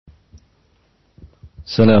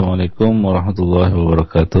Assalamualaikum warahmatullahi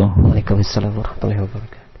wabarakatuh. Waalaikumsalam warahmatullahi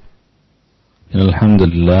wabarakatuh.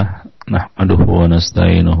 Alhamdulillah nahmaduhu wa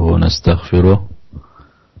nasta'inuhu wa nastaghfiruh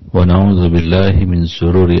wa na'udzu billahi min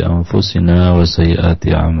shururi anfusina wa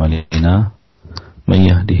sayyiati a'malina. May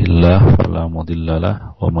yahdihillahu fala mudilla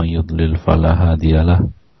lahu wa may yudlil fala hadiyalah.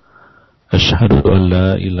 Asyhadu an la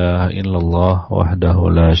ilaha illallah wahdahu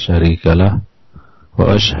la syarika lah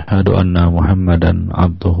wa asyhadu anna Muhammadan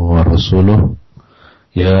abduhu wa rasuluh.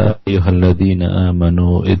 Ya ayyuhalladzina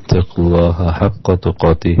amanu ittaqullaha haqqa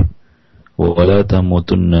tuqatih wa la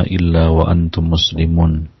tamutunna illa wa antum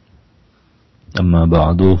muslimun. Amma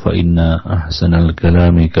ba'du fa inna ahsanal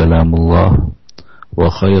kalami kalamullah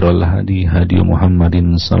wa khairal hadi hadi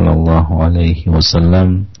Muhammadin sallallahu alaihi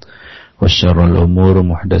wasallam wa syarrul umur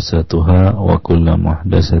muhdatsatuha wa kullu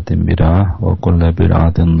muhdatsatin bid'ah wa kullu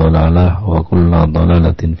bid'atin dhalalah wa kullu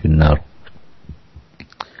dhalalatin finnar.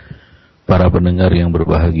 Para pendengar yang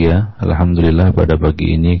berbahagia, alhamdulillah pada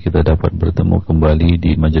pagi ini kita dapat bertemu kembali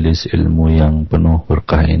di majelis ilmu yang penuh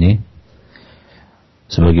berkah ini.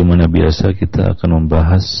 Sebagaimana biasa kita akan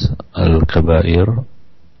membahas Al-Kaba'ir.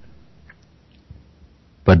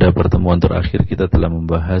 Pada pertemuan terakhir kita telah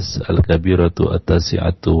membahas Al-Kabiratu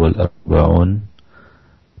At-Tasi'atu Wal-Arba'un,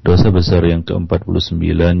 dosa besar yang ke-49,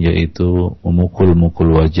 yaitu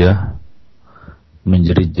memukul-mukul wajah,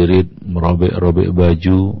 menjerit-jerit, merobek-robek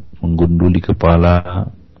baju, menggunduli kepala,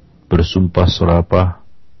 bersumpah serapah,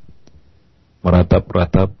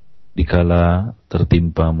 meratap-ratap dikala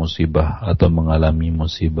tertimpa musibah atau mengalami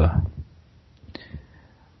musibah.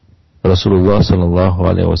 Rasulullah sallallahu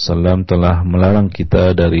alaihi wasallam telah melarang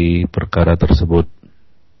kita dari perkara tersebut.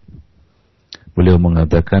 Beliau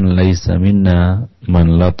mengatakan, laisa minna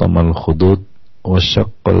man latamal khudud wa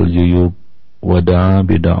syaqqal juyub wa da'a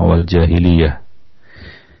bid'awal jahiliyah.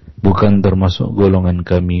 Bukan termasuk golongan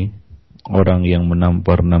kami orang yang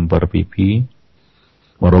menampar-nampar pipi,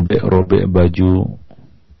 merobek-robek baju,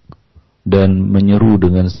 dan menyeru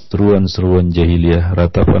dengan seruan-seruan jahiliyah,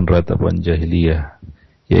 ratapan-ratapan jahiliyah,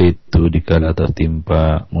 yaitu dikala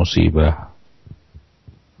tertimpa musibah.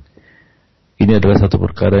 Ini adalah satu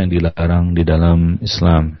perkara yang dilarang di dalam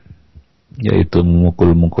Islam, yaitu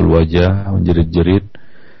memukul-mukul wajah, menjerit-jerit,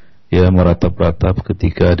 ya, meratap-ratap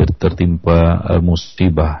ketika tertimpa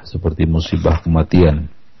musibah, seperti musibah kematian,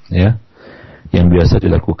 ya, yang biasa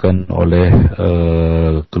dilakukan oleh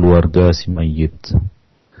keluarga si mayit.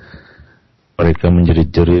 Mereka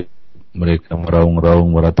menjerit-jerit, mereka meraung-raung,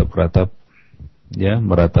 meratap-ratap, ya,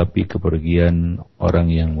 meratapi kepergian orang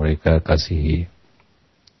yang mereka kasihi.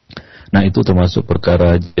 Nah, itu termasuk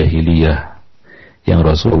perkara jahiliyah yang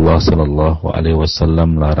Rasulullah sallallahu alaihi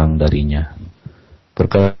wasallam larang darinya.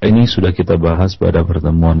 Perkara ini sudah kita bahas pada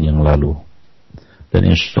pertemuan yang lalu, dan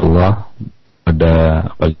insyaallah pada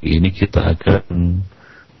pagi ini kita akan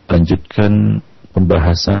lanjutkan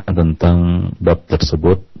pembahasan tentang bab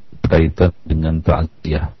tersebut berkaitan dengan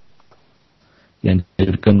ta'ziyah yang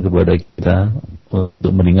diberikan kepada kita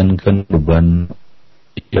untuk meringankan beban,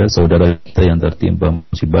 ya, saudara kita yang tertimpa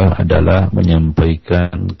musibah adalah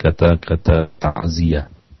menyampaikan kata-kata ta'ziyah.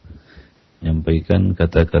 Menyampaikan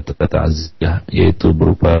kata-kata ta'ziyah, yaitu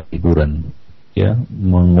berupa hiburan, ya,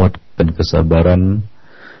 menguatkan kesabaran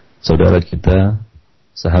saudara kita,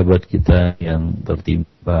 sahabat kita yang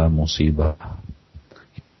tertimpa musibah.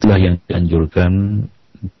 Itulah yang dianjurkan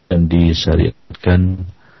dan disyariatkan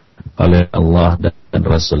oleh Allah dan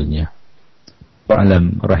Rasulnya.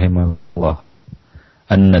 Wa'lam rahimahullah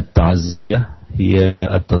anna ta'ziyah hiya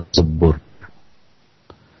at-tasabbur.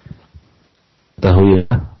 Tahu, ya,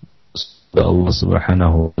 Allah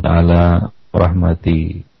subhanahu wa ta'ala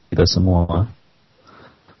rahmati kita semua,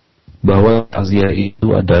 bahwa ta'ziyah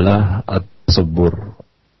itu adalah at-tasabbur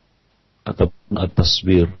ataupun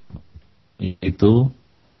at-tasbir, yaitu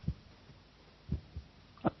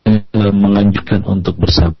menganjurkan untuk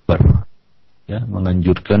bersabar, ya,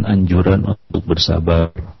 menganjurkan anjuran untuk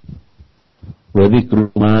bersabar. Wa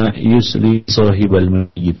dzikru ma yusli sahibal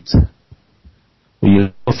mayyit wa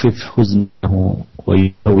yukhafif huznahu wa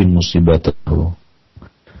yawin musibatahu.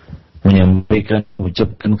 Menyampaikan,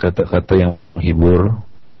 mengucapkan kata-kata yang menghibur,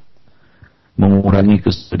 mengurangi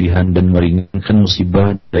kesedihan dan meringankan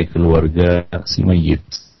musibah dari keluarga si mayyit.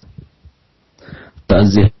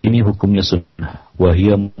 Ta'ziyah ini hukumnya sunnah,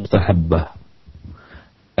 wahiyya mustahabbah,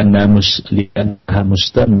 li'annaha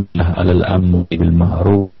mustamilah 'alal amri bil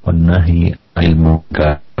ma'ruf wan nahyi 'anil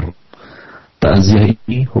munkar. Ta'ziyah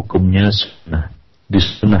ini hukumnya sunnah,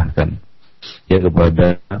 disunahkan, ya,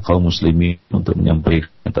 kepada kaum muslimin untuk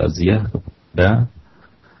menyampaikan ta'ziyah kepada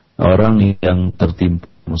orang yang tertimpa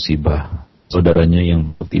musibah, saudaranya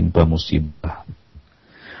yang tertimpa musibah.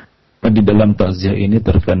 Di dalam takziah ini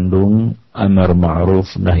terkandung amar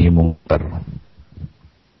ma'ruf nahi munkar.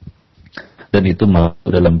 Dan itu masuk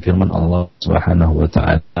dalam firman Allah Subhanahu wa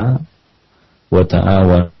taala, wa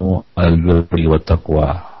ta'awanu 'alal birri wat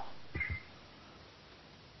taqwa.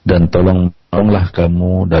 Dan tolonglah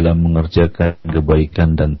kamu dalam mengerjakan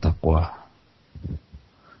kebaikan dan takwa.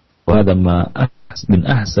 Wa hadza ma min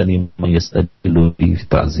ahsani ma yastadillu fi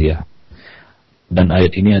ta'ziyah. Dan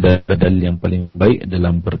ayat ini adalah dalil yang paling baik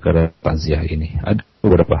dalam perkara takziah ini. Ada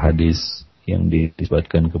beberapa hadis yang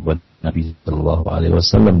disebutkan kepada Nabi sallallahu alaihi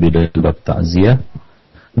wasallam di dalam bab takziah,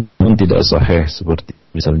 namun tidak sahih, seperti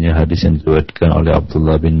misalnya hadis yang diriwayatkan oleh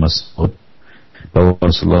Abdullah bin Mas'ud bahwa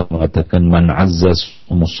Rasulullah mengatakan, man azzaz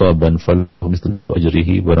musaban falahu mithlu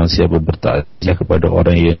ajrihi, barang siapa bertakziah kepada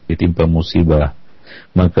orang yang ditimpa musibah,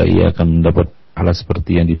 maka ia akan mendapat pahala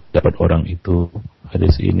seperti yang didapat orang itu.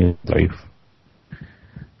 Hadis ini dhaif.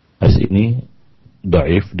 Hadis ini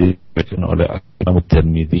dhaif diriwayatkan oleh Imam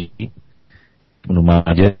Tirmidzi, Ibnu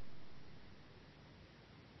Majah,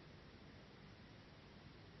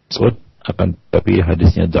 akan tapi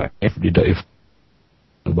hadisnya dhaif, dhaif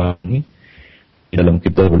Albani di dalam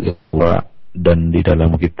kitab Al-Iqra dan di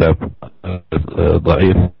dalam kitab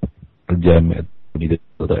dhaif Al-Jami' di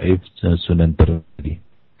dhaif Sunan Tirmidzi.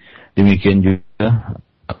 Demikian juga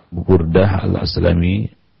Abu Burdah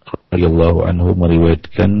Al-Aslami radhiyallahu anhu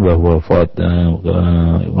meriwayatkan bahwa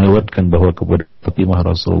kepada Fatimah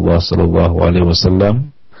Rasulullah sallallahu alaihi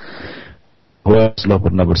wasallam bahwa Rasulullah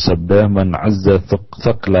pernah bersabda, man azza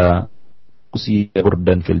thaqla usiya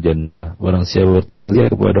urdan fil jannah, barang siapa bertakziah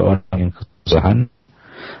kepada orang yang kesusahan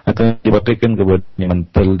akan diberikan kepadanya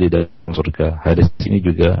mantel di dalam surga. Hadis ini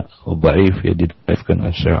juga dhaif, ya, didhaifkan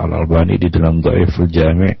Syekh Al-Albani di dalam Dhaif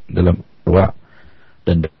Al-Jami' dalam Wa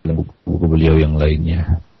dan dalam buku beliau yang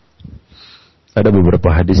lainnya. Ada beberapa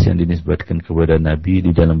hadis yang dinisbatkan kepada Nabi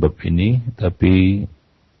di dalam bab ini, tapi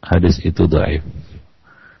hadis itu dhaif.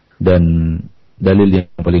 Dan dalil yang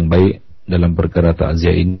paling baik dalam perkara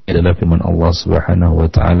takziah ini adalah firman Allah Subhanahu wa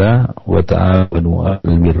taala, wa ta'awanu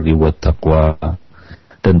 'alal birri wat taqwa.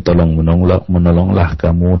 Dan menolonglah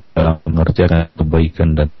kamu dalam mengerjakan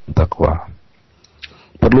kebaikan dan takwa.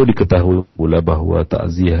 Perlu diketahui pula bahwa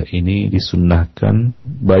takziah ini disunnahkan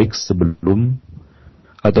baik sebelum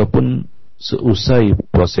ataupun seusai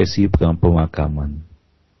prosesi pemakaman.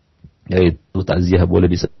 Yaitu takziah boleh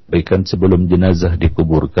disampaikan sebelum jenazah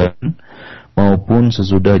dikuburkan maupun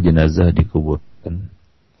sesudah jenazah dikuburkan.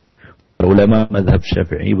 Para ulama mazhab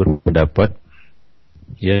Syafi'i berpendapat,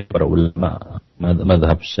 para ulama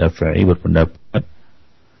mazhab Syafi'i berpendapat,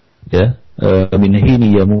 min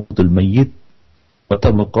hini yamutul mayyit wa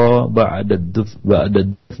tabqa ba'da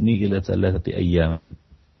dafni ila 3 ayyam.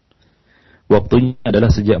 Waktunya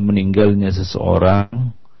adalah sejak meninggalnya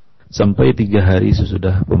seseorang sampai 3 hari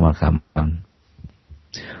sesudah pemakaman.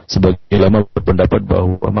 Sebagian ulama berpendapat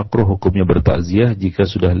bahwa makruh hukumnya bertakziah jika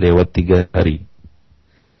sudah lewat 3 hari.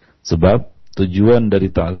 Sebab tujuan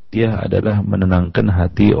dari takziah adalah menenangkan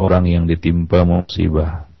hati orang yang ditimpa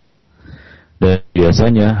musibah. Dan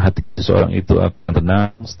biasanya hati seseorang itu akan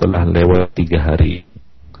tenang setelah lewat 3 hari.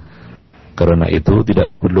 Karena itu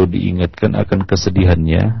tidak perlu diingatkan akan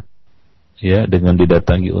kesedihannya, dengan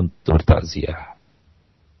didatangi untuk bertakziah.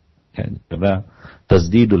 Karena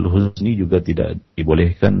tasdidul husni juga tidak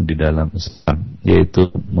dibolehkan di dalam Islam, yaitu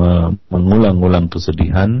mengulang-ulang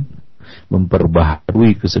kesedihan,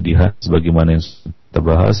 memperbaharui kesedihan sebagaimana yang kita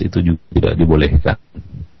bahas, itu juga tidak dibolehkan.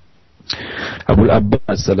 Abul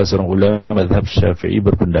Abbas, salah seorang ulama mazhab Syafi'i,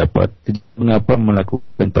 berpendapat mengapa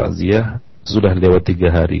melakukan takziah sudah lewat 3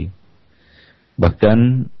 hari.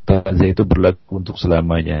 Bahkan takziah itu berlaku untuk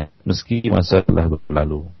selamanya meski masa telah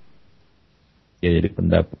berlalu. Jadi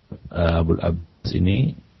pendapat Abul Abbas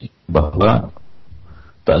ini bahwa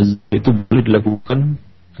takziah itu boleh dilakukan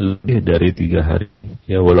lebih dari 3 hari,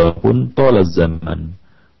 walaupun tolak zaman,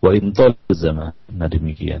 wa in tolak zaman. Nah,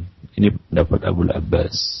 demikian. Ini pendapat Abul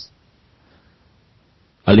Abbas.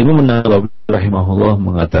 Al-Imam An-Nawawi rahimahullah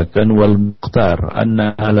mengatakan, wal muqtar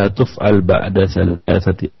anna la tuf'al ba'da 3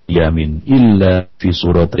 ayamin illa fi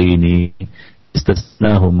surataini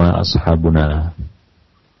istasnahuma ashabuna.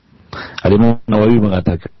 Al-Imam An-Nawawi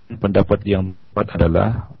mengatakan pendapat yang tepat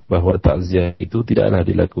adalah bahwa takziah itu tidaklah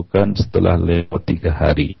dilakukan setelah lewat 3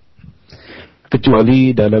 hari,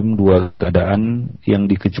 kecuali dalam 2 keadaan yang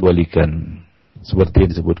dikecualikan, seperti yang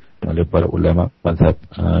disebutkan oleh para ulama mazhab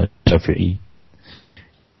Syafi'i.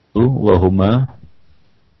 Wahuma,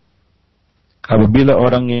 apabila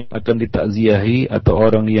orang yang akan ditakziahi atau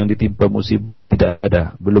orang yang ditimpa musibah tidak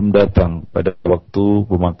ada, belum datang pada waktu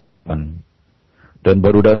pemakaman, dan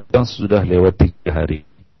baru datang sudah lewat 3 hari.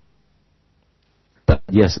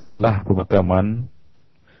 takziah setelah pemakaman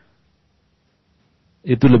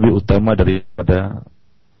itu lebih utama daripada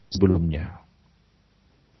sebelumnya.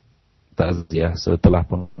 Takziah setelah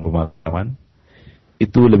pemakaman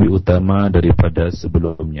itu lebih utama daripada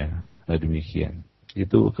sebelumnya. Nah, demikian.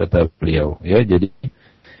 Itu kata beliau. Ya, jadi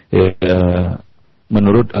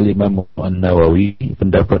menurut Al-Imam An-Nawawi,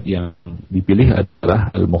 pendapat yang dipilih adalah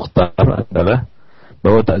Al-Mukhtar adalah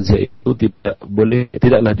bahwa takziah itu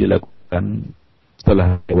tidaklah dilakukan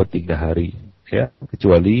setelah lewat 3 hari, ya,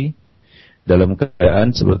 kecuali dalam keadaan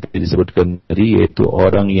seperti disebutkan tadi, yaitu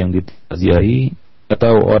orang yang ditakziahi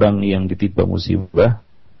atau orang yang ditimpa musibah.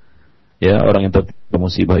 Ya, orang yang tertimpa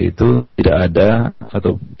musibah itu tidak ada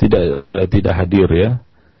atau tidak hadir, ya,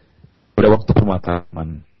 pada waktu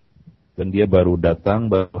pemakaman, dan dia baru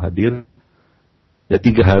hadir ya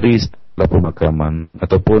 3 hari setelah pemakaman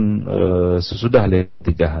ataupun sesudah 3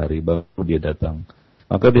 hari baru dia datang,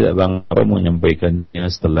 maka tidak mengapa menyampaikannya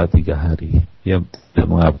setelah 3 hari. Ya, tidak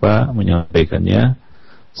mengapa menyampaikannya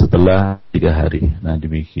setelah 3 hari. Nah,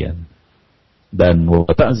 demikian. Dan wa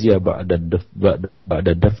ta'ziyah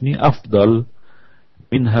ba'da dafni afdal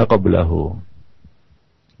minha qablahu.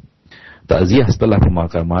 Takziah setelah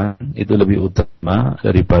pemakaman itu lebih utama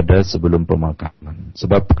daripada sebelum pemakaman,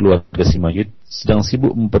 sebab keluarga si mayit sedang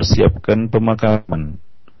sibuk mempersiapkan pemakaman.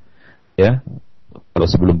 Ya, kalau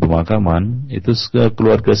sebelum pemakaman itu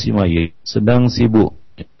keluarga si mayit sedang sibuk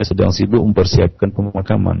mempersiapkan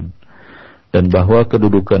pemakaman, dan bahwa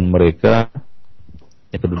kedudukan mereka,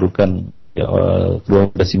 kedudukan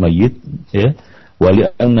keluarga si mayit, ya, wali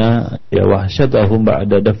anna ya wahsyatahum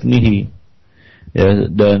ba'da dafnihi, ya,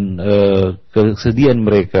 dan kesedihan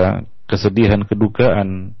mereka, kesedihan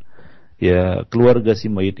kedukaan, ya, keluarga si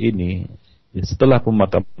mayit ini setelah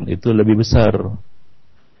pemakaman itu lebih besar.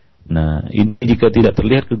 Nah, ini jika tidak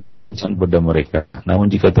terlihat kegoncangan pada mereka. Namun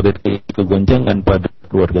jika terlihat kegoncangan pada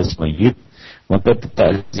keluarga si mayit, maka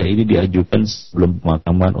takziah ini diajukan sebelum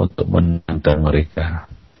pemakaman untuk menenangkan mereka.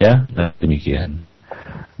 Ya, nah, demikian.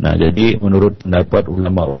 Nah, jadi menurut pendapat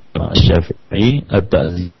ulama Syafi'i,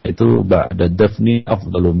 at-ta'ziyah itu ba'da dafni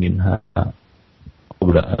afdalu minha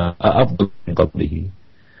afdalu min qablihi.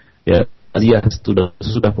 Ya, ta'ziyah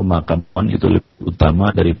sesudah pemakaman itu lebih utama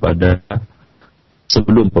daripada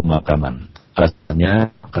sebelum pemakaman. Alasannya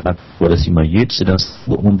karena keluarga si mayit sedang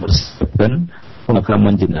sibuk mempersiapkan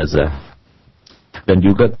pemakaman jenazah, dan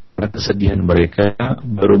juga karena kesedihan mereka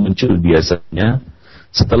baru muncul biasanya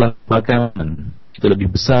setelah pemakaman. Itu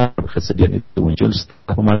lebih besar kesedihan itu muncul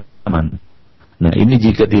setelah pemakaman. Nah, ini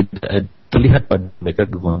jika tidak terlihat pada mereka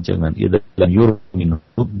kegoncangan, idza yurmin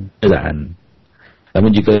hubdaan.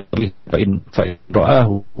 Namun jika terlihat fa'in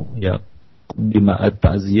ra'ahu, ya, bima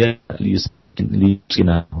at-ta'ziyah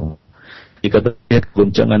lisinahu. Jika terlihat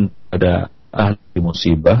kegoncangan pada ahli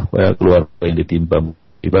musibah, pada keluarga yang ditimpa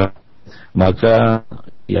musibah, maka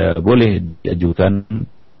ya boleh diajukan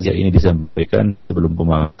ya ini disampaikan sebelum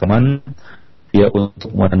pemakaman, ya, untuk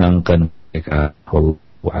menenangkan mereka.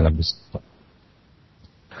 Wallahu a'lam bishawab.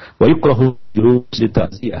 Wa yukrahu julus li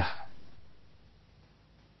ta'ziyah.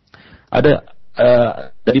 Ada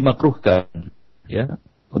dimakruhkan, ya,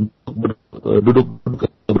 untuk duduk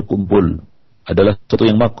berkumpul adalah sesuatu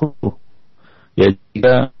yang makruh. Ya,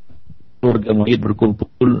 jika keluarga mayit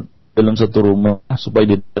berkumpul dalam satu rumah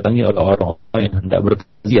supaya didatangi oleh orang-orang yang hendak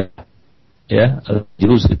bertakziah, ya,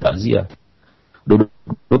 julus li ta'ziyah, duduk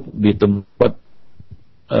di tempat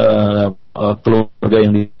keluarga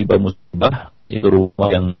yang ditimpa musibah, itu rumah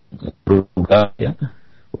yang berduka, ya,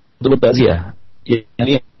 untuk bertakziah.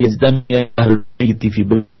 Yang yazdami ahlul baiti fi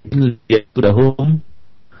baitil yaqdahum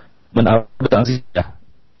man bertakziah,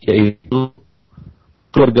 yaitu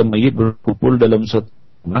keluarga mayit berkumpul dalam suatu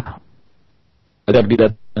rumah agar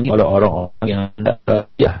didatangi oleh orang-orang yang hendak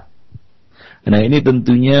bertakziah. Nah, ini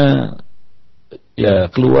tentunya ya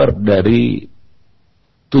keluar dari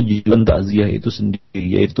tujuan takziah itu sendiri,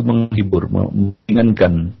 yaitu menghibur,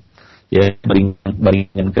 meringankan, ya,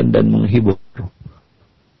 meringankan dan menghibur.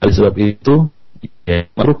 Oleh sebab itu, ya,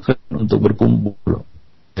 makruhkan untuk berkumpul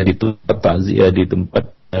di tempat takziah, di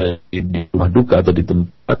tempat di rumah duka atau di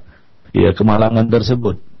tempat, ya, kemalangan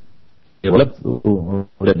tersebut. Ya,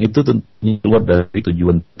 dan itu tentunya keluar dari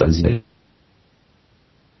tujuan takziah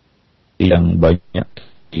yang banyak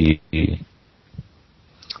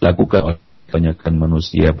dilakukan oleh kebanyakan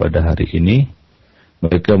manusia pada hari ini.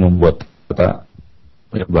 Mereka membuat kata,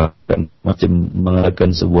 bahkan macam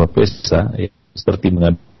mengadakan sebuah pesta, ya, seperti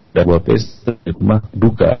mengadakan sebuah pesta di rumah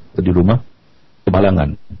duka atau di rumah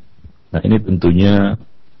kemalangan. Nah, ini tentunya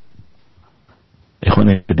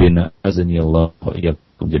ikhwan fillah azanillahu wa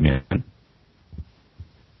iyyakum jami'an,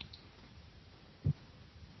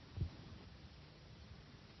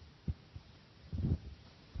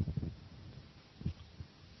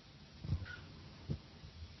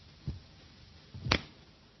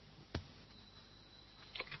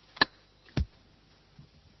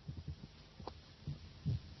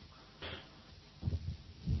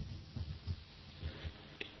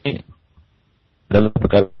 adalah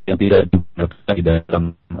perkara yang tidak dibenarkan di dalam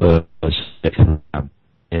Islam,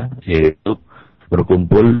 ya, yaitu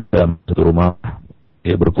berkumpul dalam satu rumah,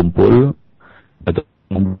 ya, berkumpul atau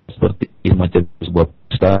seperti macam sebuah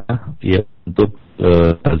pesta, ya, untuk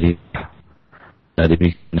takziah. Nah,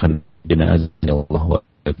 demikian jenazah Allah wa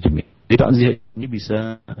jami'. Jadi takziah ini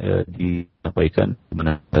bisa disampaikan di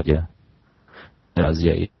mana saja.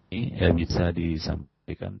 Takziah ini bisa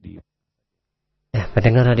disampaikan di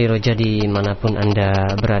pendengar Radio Roja dimanapun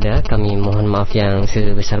Anda berada, kami mohon maaf yang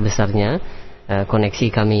sebesar-besarnya. Koneksi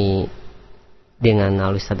kami dengan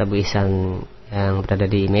Al-Ustaz Abu Ihsan yang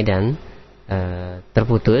berada di Medan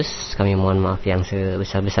terputus. Kami mohon maaf yang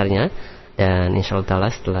sebesar-besarnya. Dan insya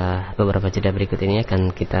Allah setelah beberapa jeda berikut ini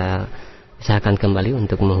akan kita usahakan kembali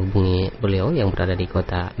untuk menghubungi beliau yang berada di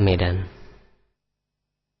kota Medan.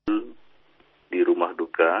 Di rumah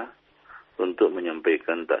duka untuk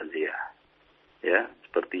menyampaikan takziah, ya,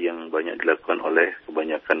 seperti yang banyak dilakukan oleh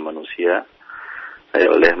kebanyakan manusia,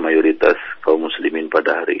 oleh mayoritas kaum muslimin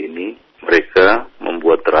pada hari ini. Mereka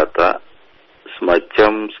membuat rata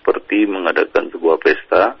semacam seperti mengadakan sebuah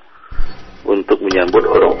pesta untuk menyambut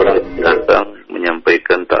orang-orang yang datang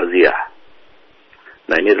menyampaikan takziah.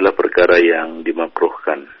 Nah, ini adalah perkara yang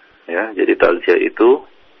dimakruhkan, ya. Jadi takziah itu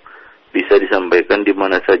bisa disampaikan di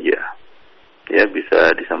mana saja, ya,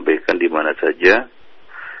 bisa disampaikan di mana saja,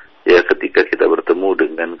 ya, ketika kita bertemu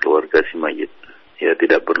dengan keluarga si mayit, ya,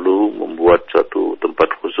 tidak perlu membuat suatu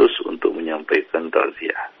tempat khusus untuk menyampaikan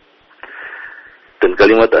takziah. Dan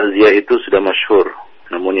kalimat takziah itu sudah masyhur,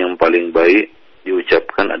 namun yang paling baik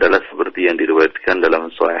diucapkan adalah seperti yang diriwayatkan dalam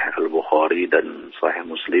Sahih Al-Bukhari dan Sahih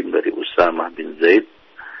Muslim dari Usamah bin Zaid,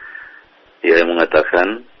 yang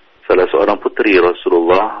mengatakan salah seorang putri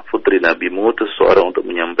Rasulullah, putri Nabi, mengutus seorang untuk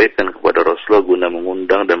menyampaikan kepada Rasulullah guna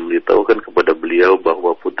mengundang dan memberitahukan kepada beliau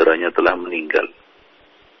bahwa putranya telah meninggal.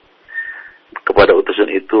 Kepada utusan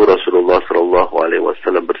itu Rasulullah SAW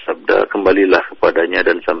bersabda, kembalilah kepadanya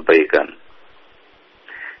dan sampaikan,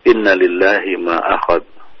 Inna lillahi ma akhad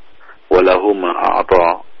walahu ma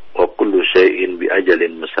a'ta wa kullu syai'in bi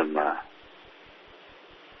ajalin musamma.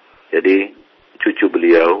 Jadi cucu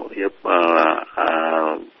beliau, ya,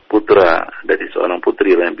 putra dari seorang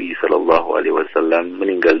putri Nabi sallallahu alaihi wasallam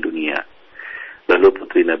meninggal dunia. Lalu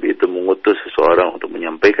putri Nabi itu mengutus seseorang untuk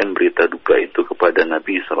menyampaikan berita duka itu kepada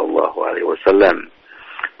Nabi sallallahu alaihi wasallam.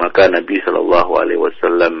 Maka Nabi sallallahu alaihi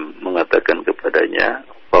wasallam mengatakan kepadanya,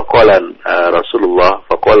 faqala Rasulullah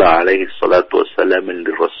faqala alaihi salatu wassalam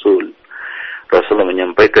lirrasul. Rasulullah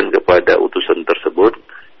menyampaikan kepada utusan tersebut,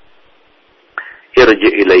 irji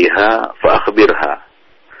ilaiha fa akhbirha,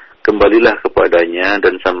 kembalilah kepadanya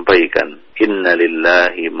dan sampaikan, inna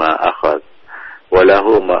lillahi ma akhad wa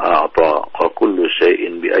lahu ma a'ta wa kullu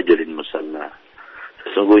syai'in bi ajalin musamma.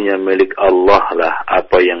 Sesungguhnya milik Allah lah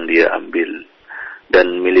apa yang dia ambil,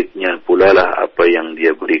 dan miliknya pula lah apa yang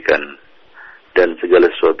dia berikan, dan segala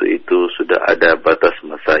sesuatu itu sudah ada batas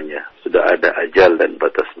masanya, sudah ada ajal dan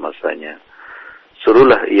batas masanya.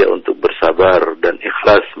 Suruhlah ia untuk bersabar dan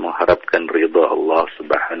ikhlas mengharapkan ridha Allah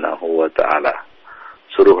Subhanahu wa ta'ala.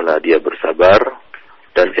 Suruhlah dia bersabar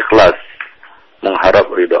dan ikhlas mengharap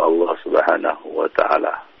ridha Allah Subhanahu wa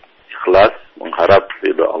ta'ala. Ikhlas mengharap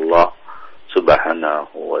ridha Allah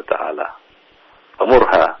Subhanahu wa ta'ala.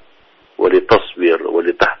 Amurha walitasbir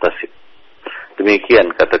walitahtasib.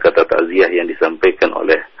 Demikian kata-kata takziah yang disampaikan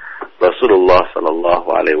oleh Rasulullah sallallahu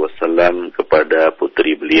alaihi wasallam kepada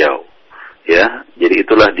putri beliau. Ya, jadi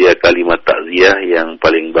itulah dia kalimat takziah yang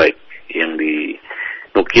paling baik yang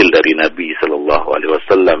dinukil dari Nabi sallallahu alaihi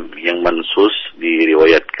wasallam, yang mansus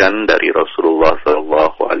diriwayatkan dari Rasulullah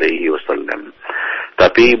sallallahu alaihi wasallam.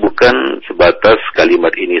 Tapi bukan sebatas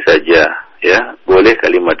kalimat ini saja, ya. Boleh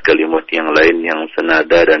kalimat-kalimat yang lain yang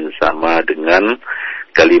senada dan sama dengan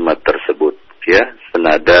kalimat tersebut, ya,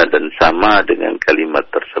 senada dan sama dengan kalimat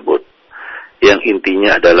tersebut. Yang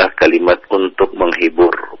intinya adalah kalimat untuk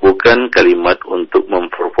menghibur, bukan kalimat untuk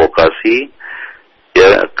memprovokasi,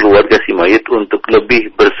 ya, keluarga si mayit untuk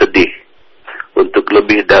lebih bersedih, untuk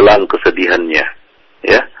lebih dalam kesedihannya,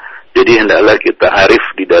 ya. Jadi hendaklah kita arif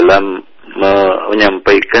di dalam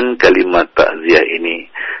menyampaikan kalimat takziah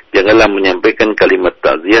ini. Janganlah menyampaikan kalimat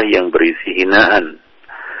takziah yang berisi hinaan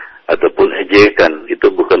ataupun ejekan.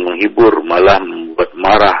 Itu bukan menghibur, malah membuat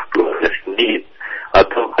marah keluarga si mayit.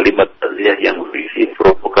 Atau kalimat takziah yang berisi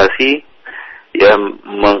provokasi, yang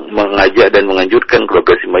mengajak dan menganjurkan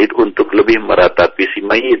keluarga si mayit untuk lebih meratapi si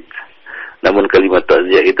mayit. Namun kalimat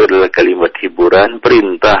takziah itu adalah kalimat hiburan,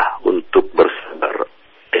 perintah untuk bersabar,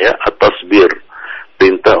 ya, atasbir,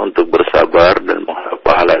 perintah untuk bersabar dan mengharap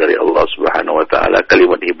pahala dari Allah Subhanahu wa ta'ala.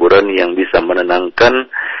 Kalimat hiburan yang bisa menenangkan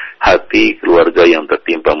hati keluarga yang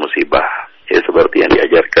tertimpa musibah, Ya, seperti yang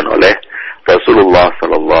diajarkan oleh Rasulullah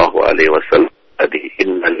sallallahu alaihi wasallam tadi,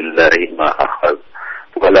 inna lillahi ma akhadh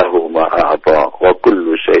wa lahu ma a'ta wa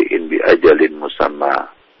kullu syai'in bi ajalin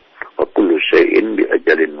musamma wa kullu syai'in bi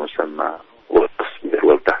ajalin musamma wa tasbir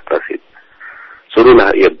wal tahtasib.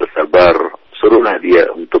 Suruhlah ia bersabar, suruhlah dia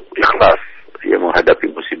untuk ikhlas dia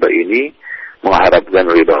menghadapi musibah ini, mengharapkan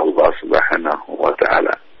ridha Allah Subhanahu wa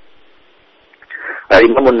taala.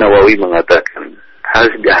 Imam Nawawi mengatakan,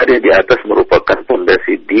 hadir di atas merupakan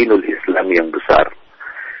fondasi dinul Islam yang besar,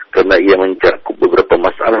 karena ia mencakup beberapa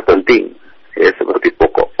masalah penting, ya, seperti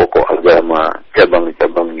pokok-pokok agama,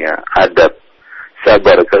 cabang-cabangnya, adab,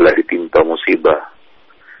 sabar kala ditimpa musibah,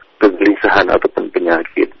 kegelisahan ataupun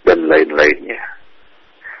penyakit, dan lain-lainnya.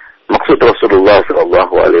 Maksud Rasulullah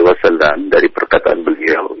sallallahu alaihi wasallam dari perkataan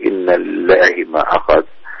beliau, inna lillahi ma akhadh,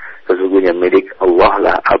 sesungguhnya milik Allah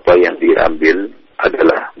lah apa yang diambil,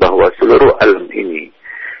 adalah bahwa seluruh alam ini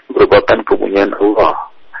merupakan kepunyaan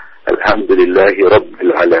Allah. Alhamdulillahi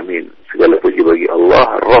Rabbil Alamin. Segala puji bagi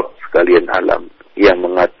Allah, Rabb sekalian alam, yang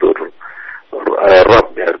mengatur.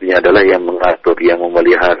 Rabb artinya adalah yang mengatur, yang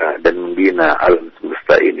memelihara dan membina alam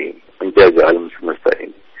semesta ini, menjaga alam semesta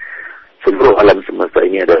ini. Seluruh alam semesta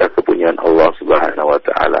ini adalah kepunyaan Allah Subhanahu wa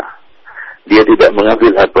taala. Dia tidak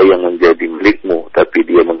mengambil apa yang menjadi milikmu, tapi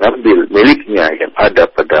dia mengambil miliknya yang ada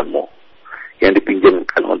padamu, yang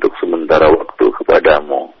dipinjamkan untuk sementara waktu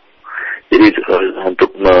kepadamu. Jadi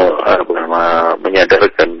untuk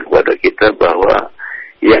menyadarkan kepada kita bahwa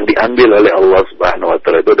yang diambil oleh Allah Subhanahu wa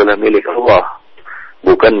taala itu adalah milik Allah,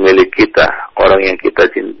 bukan milik kita. Orang yang kita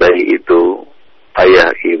cintai itu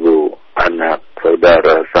ayah, ibu, anak,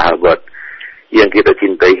 saudara, sahabat. Yang kita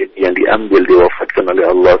cintai, yang diambil, diwafatkan oleh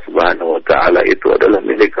Allah Subhanahu wa taala itu adalah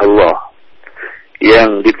milik Allah,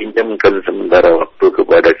 yang dipinjamkan sementara waktu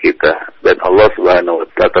kepada kita, dan Allah Subhanahu wa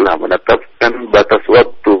taala telah menetapkan batas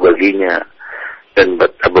waktu baginya, dan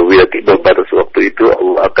apabila tiba batas waktu itu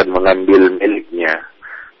Allah akan mengambil miliknya.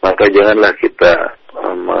 Maka janganlah kita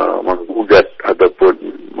menggugat ataupun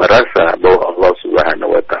merasa bahwa Allah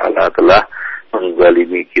Subhanahu wa taala telah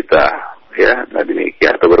menzalimi kita, ya, nah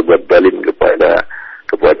demikian, atau berbuat zalim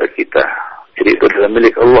kepada kita. Jadi itu adalah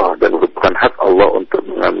milik Allah dan merupakan hak Allah untuk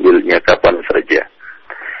mengambilnya kapan saja.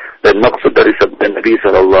 Dan maksud dari sabda Nabi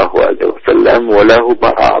sallallahu alaihi wasallam, walahu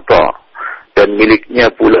ma'ata, dan miliknya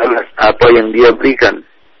pula apa yang dia berikan,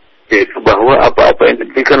 yaitu bahwa apa-apa yang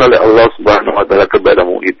diberikan oleh Allah Subhanahu wa taala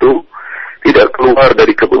kepadamu itu tidak keluar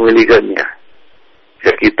dari kepemilikannya.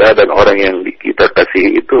 Ya, kita dan orang yang kita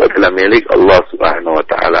kasihi itu adalah milik Allah Subhanahu wa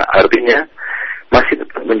taala. Artinya masih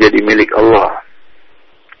tetap menjadi milik Allah,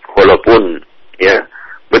 walaupun ya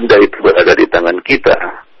benda itu berada di tangan kita,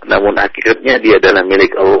 namun hakikatnya dia adalah milik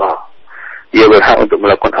Allah. Dia berhak untuk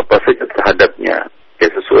melakukan apa saja terhadapnya, ya,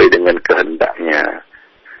 sesuai dengan kehendaknya.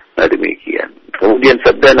 Nah demikian. Kemudian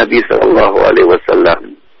sabda Nabi sallallahu alaihi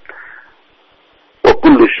wasallam, wa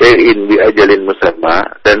kullu syai'in bi ajalin musamma,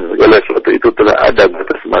 dan segala sesuatu itu telah ada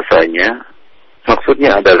batas masanya.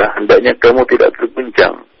 Maksudnya adalah hendaknya kamu tidak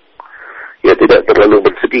terguncang, ya, tidak terlalu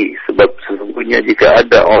bersedih, sebab sesungguhnya jika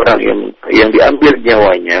ada orang yang diambil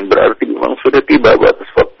nyawanya, berarti memang sudah tiba batas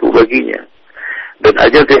waktu baginya, dan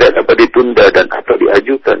ajal tidak dapat ditunda dan atau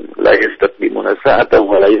diajukan. La yastaqdimuna sa'atan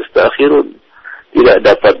wa la yastakhirun, tidak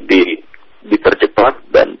dapat dipercepat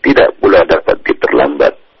dan tidak pula dapat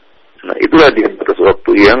diperlambat. Nah, itulah dia batas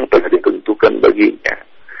waktu yang telah ditentukan baginya.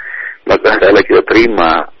 Maka hendaklah kita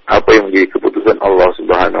terima apa yang menjadi keputusan Allah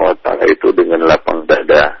Subhanahu wa taala itu dengan lapang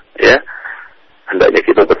dada, ya. Hendaknya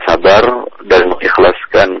kita bersabar dan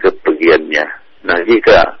mengikhlaskan kepergiannya. Nah,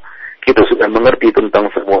 jika kita sudah mengerti tentang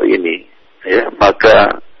semua ini, ya,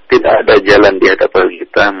 maka tidak ada jalan di hadapan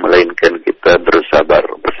kita melainkan kita bersabar.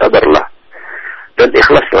 Bersabarlah dan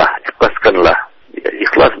ikhlaskanlah. Ya,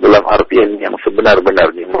 ikhlas dalam artian yang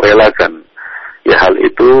sebenar-benarnya, merelakan ya hal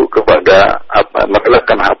itu kepada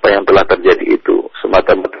merelakan apa yang telah terjadi itu,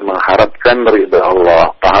 semata-mata mengharapkan ridha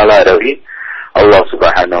Allah, pahala dari Allah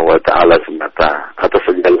Subhanahu wa taala semata atas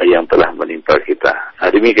segala yang telah menimpa kita.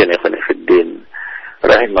 Demikian ikhwan fillah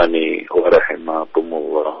rahimani wa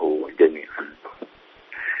rahimakumullah jami'an.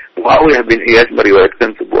 Muawiyah bin Iyas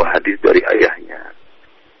meriwayatkan sebuah hadis dari ayahnya.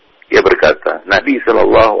 Dia berkata, Nabi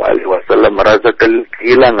sallallahu alaihi wasallam merasa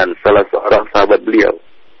kehilangan salah seorang sahabat beliau.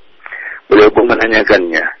 Beliau pun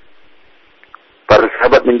menanyakannya. Para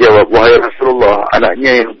sahabat menjawab, wahai Rasulullah,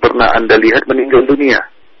 anaknya yang pernah Anda lihat meninggal dunia.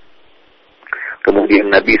 Kemudian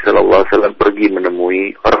Nabi sallallahu alaihi wasallam pergi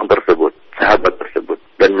menemui orang tersebut, sahabat tersebut,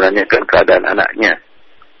 dan menanyakan keadaan anaknya.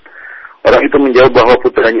 Orang itu menjawab bahwa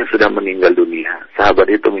putranya sudah meninggal dunia. Sahabat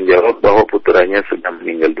itu menjawab bahwa putranya sudah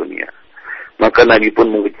meninggal dunia. Maka Nabi pun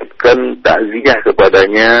mengucapkan mengucapkan takziah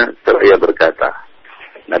kepadanya seraya berkata,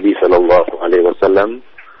 Nabi Shallallahu Alaihi Wasallam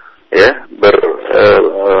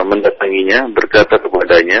mendatanginya, berkata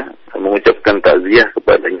kepadanya, mengucapkan takziah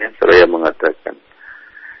kepadanya seraya mengatakan,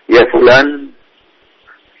 ya fulan,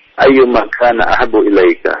 ayyuma kana ahabu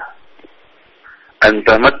ilaika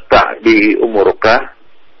anta matta' bihi umurka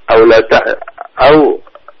aw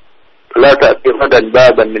la ta'ti ghadan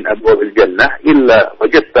baban min abwabil jannah illa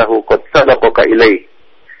wajadtahu qad sabaqaka ilaih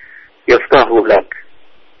yaftahu lak.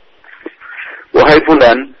 Wahai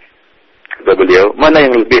fulan, kata beliau, mana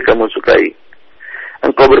yang lebih kamu sukai?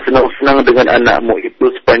 Engkau bersenang-senang dengan anakmu itu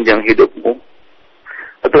sepanjang hidupmu,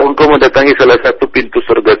 atau engkau mendatangi salah satu pintu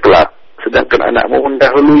surga kelak, sedangkan anakmu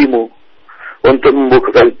mendahuluimu untuk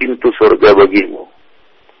membukakan pintu surga bagimu.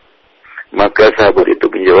 Maka sahabat itu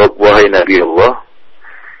menjawab, wahai Nabi Allah,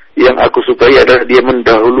 yang aku sukai adalah dia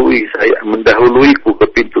mendahuluiku ke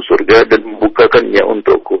pintu surga dan membukakannya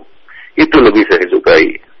untukku. Itu lebih saya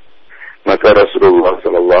sukai. Maka Rasulullah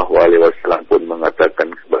Sallallahu Alaihi Wasallam pun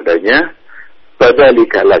mengatakan kepadanya,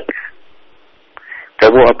 fadzalika lak,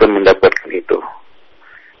 kamu akan mendapatkan itu.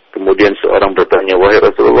 Kemudian seorang bertanya, wahai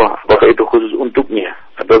Rasulullah, apakah itu khusus untuknya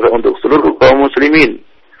ataukah untuk seluruh kaum muslimin?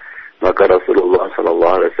 Maka Rasulullah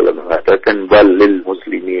Sallallahu Alaihi Wasallam mengatakan, balil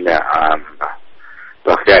muslimina ammah,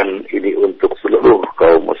 bahkan ini untuk seluruh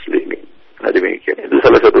kaum muslimin. Nah demikian, itu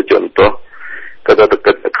salah satu contoh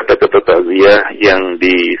kata-kata takziah yang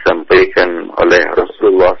disampaikan oleh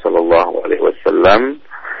Rasulullah Sallallahu Alaihi Wasallam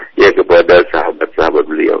kepada sahabat-sahabat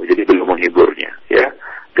beliau. Jadi beliau menghiburnya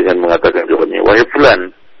dengan mengatakan kepadanya, wahai fulan,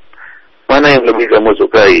 mana yang lebih kamu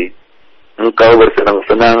sukai? Engkau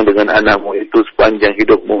bersenang-senang dengan anakmu itu sepanjang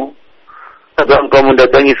hidupmu, atau engkau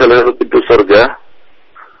mendatangi salah satu pintu surga,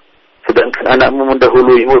 sedangkan anakmu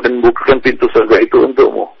mendahuluimu dan bukakan pintu surga itu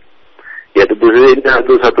untukmu? Ya tentu saja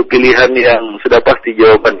ini satu pilihan yang sudah pasti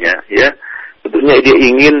jawabannya. Tentunya dia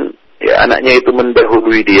ingin anaknya itu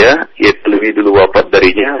mendahului dia, lebih dulu wafat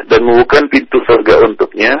darinya, dan membukakan pintu surga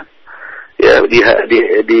untuknya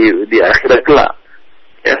di akhirat kelak.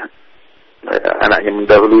 Anaknya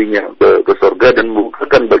mendahuluinya ke surga dan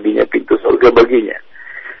membukakan baginya pintu surga baginya.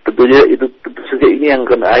 Tentu saja ini yang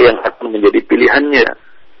akan menjadi pilihannya.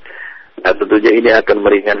 Nah, tentunya ini akan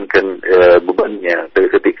meringankan bebannya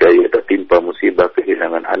ketika ia tertimpa musibah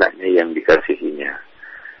kehilangan anaknya yang dikasihinya.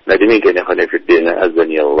 Nah, demikian yang khonifidina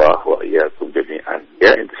azani Allah wa iyyakum jami'an.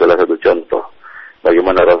 Itu salah satu contoh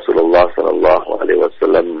bagaimana Rasulullah Sallallahu Alaihi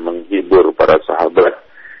Wasallam menghibur para sahabat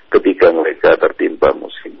ketika mereka tertimpa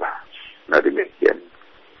musibah. Nah, demikian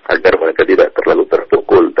agar mereka tidak terlalu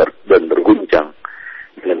terpukul dan terguncang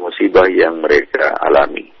dengan musibah yang mereka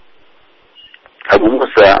alami. Abu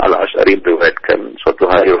Musa al-Ash'ari meriwayatkan suatu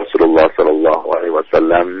hari Rasulullah Sallallahu Alaihi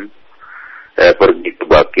Wasallam pergi ke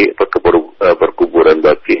Baqi, perkuburan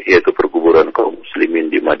Baqi, yaitu perkuburan kaum muslimin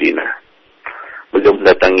di Madinah. Beliau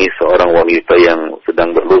mendatangi seorang wanita yang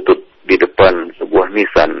sedang berlutut di depan sebuah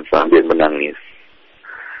nisan sambil menangis.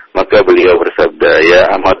 Maka beliau bersabda, ya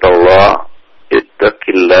amatallah,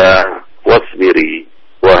 ittaqillah wasbiri,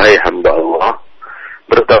 wahai hamba Allah,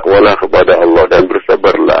 bertakwalah kepada Allah dan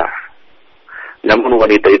bersabarlah. Namun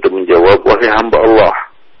wanita itu menjawab, wahai hamba Allah,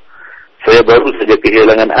 saya baru saja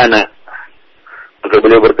kehilangan anak. Maka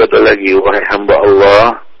beliau berkata lagi, wahai hamba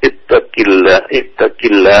Allah,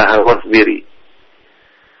 ittaqillah wasbiri,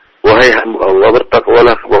 wahai hamba Allah,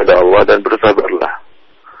 bertakwalah kepada Allah dan bersabarlah.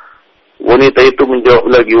 Wanita itu menjawab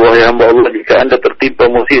lagi, wahai hamba Allah, jika anda tertimpa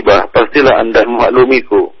musibah, pastilah anda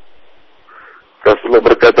memaklumiku. Rasulullah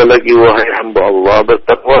berkata lagi, wahai hamba Allah,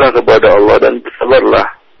 bertakwalah kepada Allah dan bersabarlah.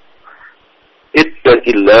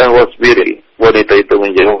 Ittaqillah wasbiri. Wanita itu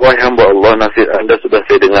menjawab, wahai hamba Allah, nasihat anda sudah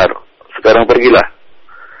saya dengar, sekarang pergilah.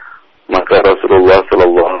 Maka Rasulullah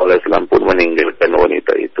Sallallahu Alaihi Wasallam pun meninggalkan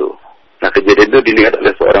wanita itu. Nah, kejadian itu dilihat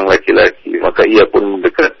oleh seorang laki-laki, maka ia pun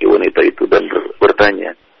mendekati wanita itu dan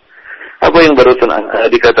bertanya, apa yang barusan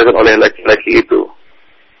dikatakan oleh laki-laki itu?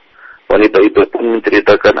 Wanita itu pun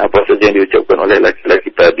menceritakan apa saja yang diucapkan oleh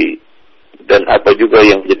laki-laki tadi dan apa juga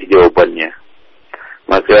yang menjadi jawabannya.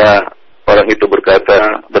 Maka orang itu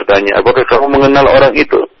bertanya, apakah kamu mengenal orang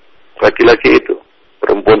itu? Laki-laki itu.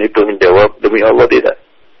 Perempuan itu menjawab, demi Allah tidak.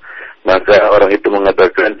 Maka orang itu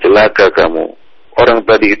mengatakan, celaka kamu. Orang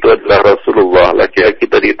tadi itu adalah Rasulullah. Laki-laki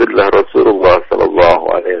tadi itu adalah Rasulullah Sallallahu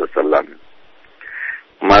Alaihi Wasallam.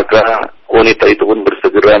 Maka wanita itu pun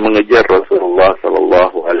bersegera mengejar Rasulullah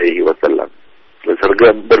Sallallahu Alaihi Wasallam.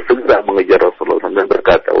 Bersegera mengejar Rasulullah dan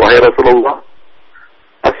berkata, wahai Rasulullah,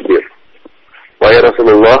 asbir. Wahai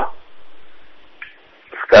Rasulullah,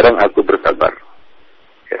 sekarang aku bersabar.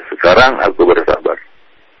 Sekarang aku bersabar.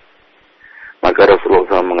 Maka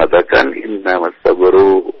Rasulullah SAW mengatakan, innamas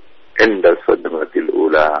sabru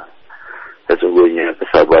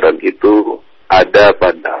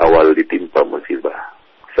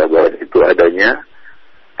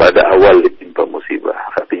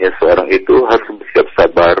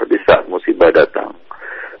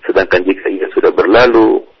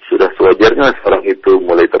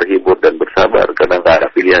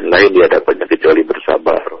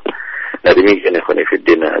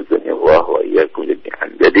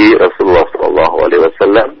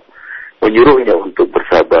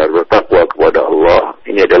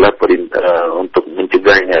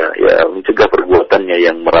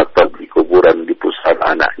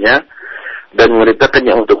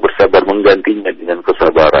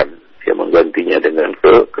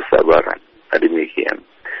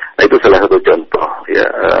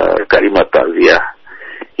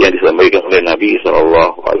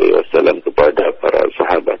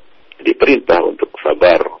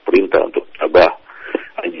kita untuk tabah,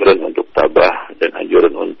 anjuran untuk tabah, dan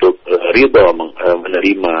anjuran untuk ridha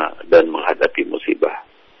menerima dan menghadapi musibah.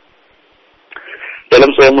 Dalam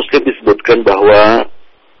Sahih Muslim disebutkan bahwa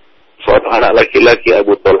seorang anak laki-laki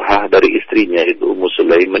Abu Talhah dari istrinya itu Ummu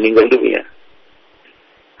Sulaim meninggal dunia.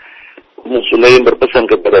 Ummu Sulaim berpesan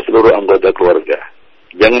kepada seluruh anggota keluarga,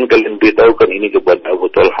 jangan kalian beritahukan ini kepada Abu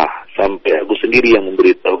Talhah sampai aku sendiri yang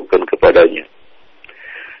memberitahukan kepadanya.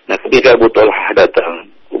 Nah, ketika Abu Talhah datang,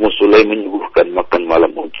 Ummu Sulaim menyuguhkan makan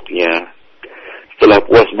malam untuknya. Setelah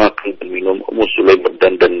puas makan dan minum, Ummu Sulaim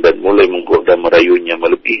berdandan dan mulai menggoda merayunya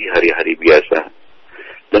melebihi hari-hari biasa.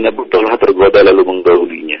 Dan Abu Talhah tergoda lalu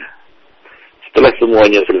menggaulinya. Setelah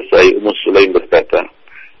semuanya selesai, Ummu Sulaim berkata,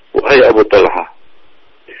 "Wahai Abu Talhah,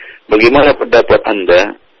 bagaimana pendapat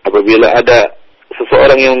Anda apabila ada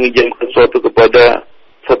seseorang yang meminjamkan sesuatu kepada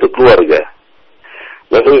satu keluarga,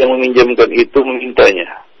 lalu yang meminjamkan itu memintanya,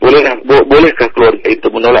 bolehkah keluarga itu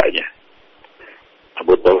menolaknya?"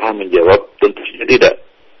 Abu Talhah menjawab, tentu saja tidak.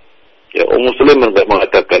 Ya, Ummu Sulaim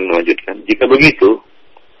melanjutkan, jika begitu,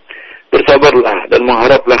 bersabarlah dan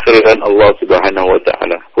mengharaplah keridhaan Allah Subhanahu wa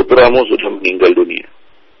taala. Putramu sudah meninggal dunia.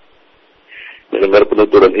 Mendengar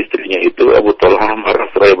penuturan istrinya itu, Abu Talhah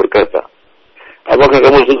marah seraya berkata, apakah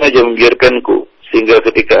kamu sengaja membiarkanku sehingga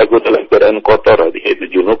ketika aku dalam keadaan kotor,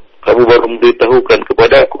 yaitu junub, kamu baru memberitahukan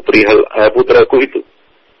kepada aku perihal putraku itu?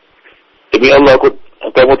 Demi Allah,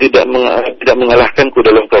 kamu tidak mengalahkanku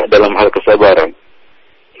dalam hal kesabaran.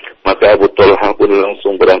 Maka Abu Talhah pun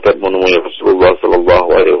langsung berangkat menemui Rasulullah sallallahu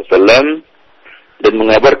alaihi wasallam dan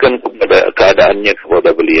mengabarkan keadaannya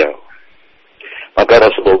kepada beliau. Maka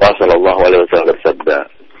Rasulullah sallallahu alaihi wasallam bersabda,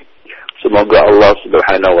 semoga Allah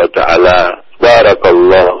Subhanahu wa taala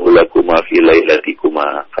barakallahu lakuma fi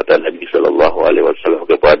lailatikuma, kata Nabi sallallahu alaihi wasallam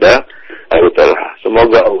kepada Abu Talhah,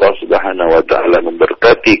 semoga Allah Subhanahu wa taala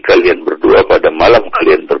memberkati kalian berdua pada malam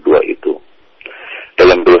kalian berdua itu.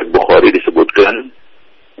 Dalam riwayat Bukhari disebutkan,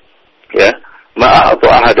 ya, ma'atu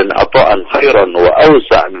ahadan ata'an khairan wa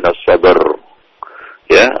awsa' min as-sabr.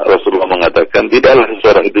 Ya, Rasulullah mengatakan tidaklah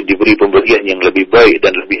seseorang itu diberi pemberian yang lebih baik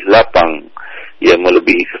dan lebih lapang yang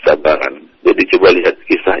melebihi kesabaran. Jadi coba lihat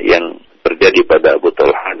kisah yang terjadi pada Abu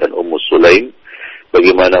Talhah dan Ummu Sulaim,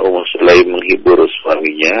 bagaimana Ummu Sulaim menghibur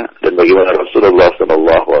suaminya dan bagaimana Rasulullah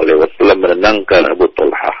sallallahu alaihi wasallam menenangkan Abu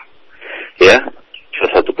Talhah. Ya,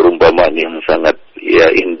 salah satu perumpamaan yang sangat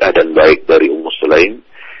indah dan baik dari Ummu Sulaim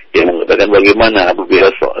yang mengatakan bagaimana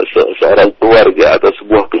apabila seorang keluarga atau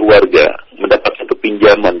sebuah keluarga mendapat satu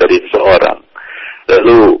pinjaman dari seseorang,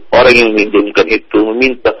 lalu orang yang meminjamkan itu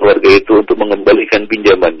meminta keluarga itu untuk mengembalikan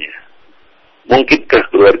pinjamannya. Mungkinkah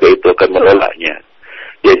keluarga itu akan menolaknya?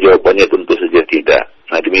 Ya, jawabannya tentu saja tidak.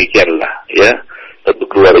 Nah, demikianlah ya, satu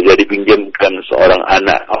keluarga dipinjamkan seorang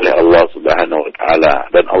anak oleh Allah Subhanahu wa taala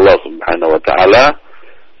dan Allah Subhanahu wa taala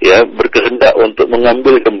ya berkehendak untuk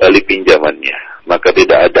mengambil kembali pinjamannya. Maka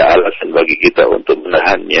tidak ada alasan bagi kita untuk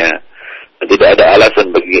menahannya, dan tidak ada alasan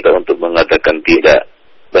bagi kita untuk mengatakan tidak,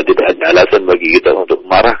 dan tidak ada alasan bagi kita untuk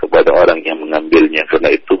marah kepada orang yang mengambilnya,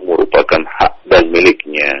 karena itu merupakan hak dan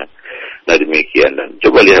miliknya. Nah, demikian. Dan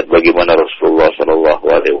coba lihat bagaimana Rasulullah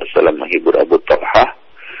SAW menghibur Abu Talhah,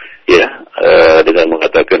 ya, dengan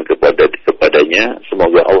mengatakan kepadanya,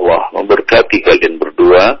 semoga Allah memberkati kalian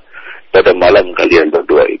berdua pada malam kalian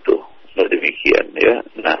berdua itu. Nah, demikian ya.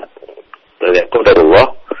 Nah,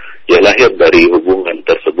 qadarullah, ya, lahir dari hubungan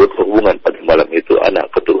tersebut, hubungan pada malam itu anak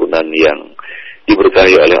keturunan yang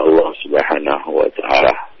diberkahi oleh Allah Subhanahu wa taala.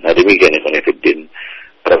 Nah, demikian ikhwan fillah,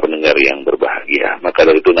 para pendengar yang berbahagia. Maka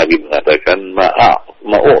dari itu Nabi mengatakan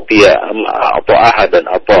ma'u'tiya ahadan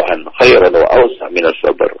ata'an khairan wa awsa' min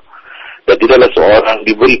as-sabr. Dan tidaklah seorang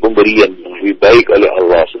diberi pemberian yang lebih baik oleh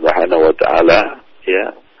Allah Subhanahu wa taala,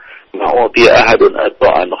 ya. Ma'u'tiya ahadun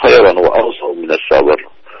ata'an khairan wa awsa' min as-sabr.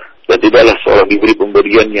 Dan tidaklah seorang diberi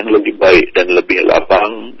pemberian yang lebih baik dan lebih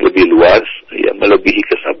lapang, lebih luas, ya, melebihi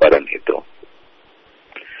kesabaran itu.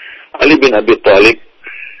 Ali bin Abi Thalib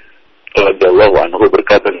radhiyallahu anhu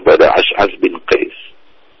berkata kepada Ash'az bin Qais,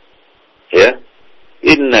 ya,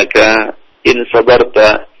 innaka in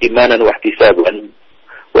sabarta imanan wa ihtisaban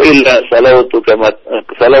wa illa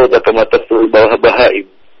salauta kama tasul bahaim.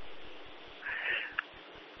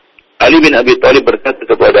 Ali bin Abi Thalib berkata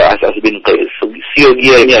kepada Ash'az bin Qais,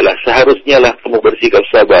 siogianya lah, seharusnya lah kamu bersikap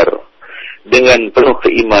sabar dengan penuh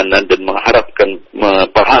keimanan dan mengharapkan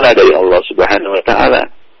pahala dari Allah Subhanahu wa taala.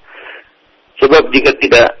 Sebab jika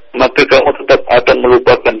tidak, maka kamu tetap akan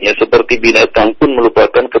melupakannya seperti binatang pun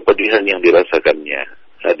melupakan kepedihan yang dirasakannya.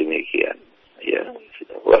 Nah, demikian. Ya,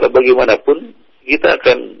 walau bagaimanapun kita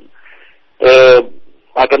akan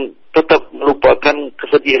tetap melupakan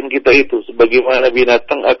kesedihan kita itu, sebagaimana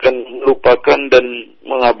binatang akan melupakan dan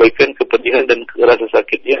mengabaikan kepedihan dan rasa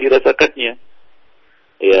sakit yang dirasakannya.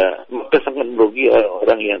 Ya, maka sangat merugi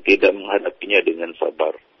orang yang tidak menghadapinya dengan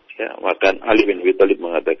sabar. Ya, maka Ali bin Abi Thalib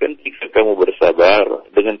mengatakan, jika kamu bersabar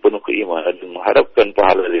dengan penuh keimanan dan mengharapkan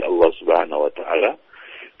pahala dari Allah Subhanahu wa taala,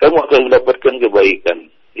 kamu akan mendapatkan kebaikan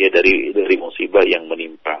ya dari musibah yang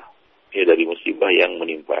menimpa. Ya, dari musibah yang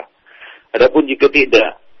menimpa. Adapun jika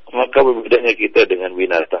tidak, maka berbedanya kita dengan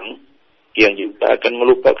binatang yang juga akan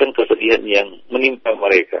melupakan kesedihan yang menimpa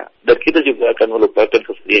mereka, dan kita juga akan melupakan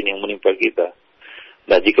kesedihan yang menimpa kita.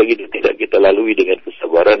 Nah, jika itu tidak kita lalui dengan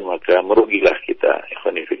kesabaran, maka merugilah kita.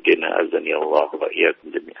 Ikhwani fillah, azani Allah wa iyyakum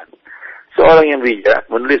jami'an. Seorang yang bijak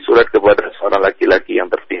menulis surat kepada seorang laki-laki yang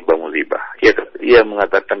tertimpa musibah. Ia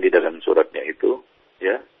mengatakan di dalam suratnya itu,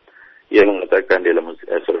 ya, ia mengatakan di dalam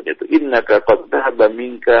suratnya itu, innaka qad dhahaba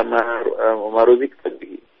minka ma ruzikta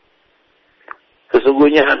bihi.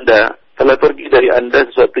 Sesungguhnya Anda telah pergi dari Anda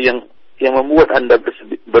sesuatu yang membuat Anda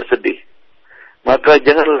bersedih. Maka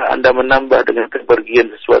janganlah Anda menambah dengan kepergian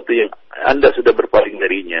sesuatu yang Anda sudah berpaling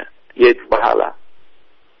darinya, yaitu pahala.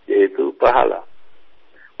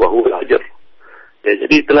 Wa huwa al-ajr. Ya,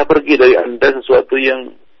 jadi telah pergi dari Anda sesuatu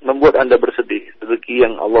yang membuat Anda bersedih. Rezeki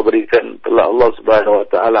yang Allah berikan telah Allah Subhanahu wa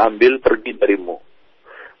taala ambil pergi darimu.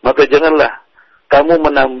 Maka janganlah kamu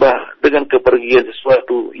menambah dengan kepergian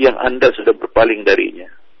sesuatu yang Anda sudah berpaling darinya.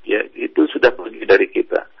 Ya, itu sudah pergi dari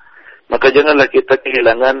kita. Maka janganlah kita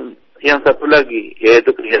kehilangan yang satu lagi, yaitu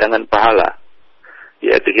kehilangan pahala.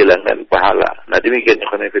 Ya, kehilangan pahala. Nah, demikian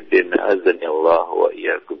ikhwan fillah, azani Allah wa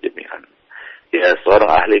iyyakum jami'an. Ya, seorang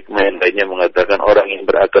ahli hikmah lainnya mengatakan orang yang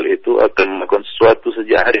berakal itu akan melakukan sesuatu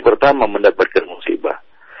sejak hari pertama mendapatkan musibah.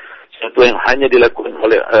 Sesuatu yang hanya dilakukan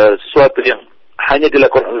oleh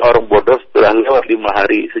orang bodoh setelah lewat 5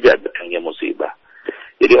 hari sejak datangnya musibah.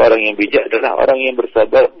 Jadi orang yang bijak adalah orang yang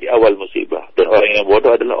bersabar di awal musibah, dan orang yang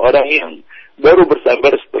bodoh adalah orang yang baru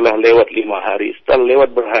bersabar setelah lewat 5 hari, setelah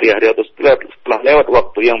lewat berhari-hari, atau setelah lewat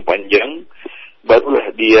waktu yang panjang, barulah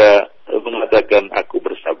dia mengatakan aku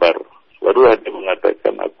bersabar.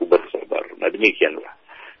 Nah, demikianlah.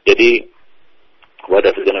 Jadi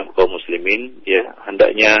kepada segenap kaum muslimin, ya,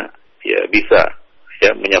 hendaknya ya bisa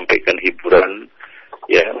ya menyampaikan hiburan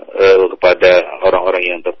ya kepada orang-orang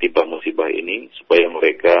yang tertimpa musibah ini, supaya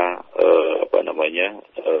mereka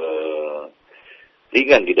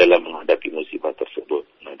ringan di dalam menghadapi musibah tersebut.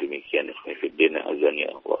 Nah, demikian ikhwan azani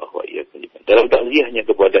Allah wa iyyakum. Dalam takziahnya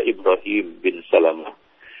kepada Ibrahim bin Salamah,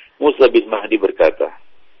 Musa bin Mahdi berkata,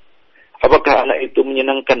 apakah anak itu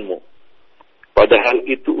menyenangkanmu? Padahal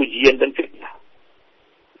itu ujian dan fitnah.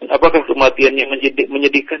 Dan apakah kematiannya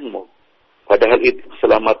menyedihkanmu? Padahal itu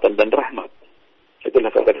keselamatan dan rahmat.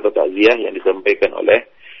 Itulah kata-kata takziah yang disampaikan oleh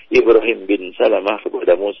Ibrahim bin Salamah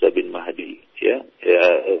kepada Musa bin Mahdi,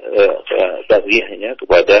 takziahnya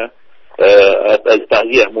kepada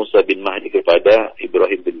takziah Musa bin Mahdi kepada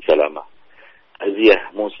Ibrahim bin Salamah.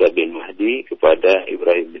 Takziah Musa bin Mahdi kepada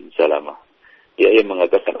Ibrahim bin Salamah. Ia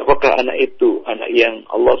mengatakan, apakah anak itu, anak yang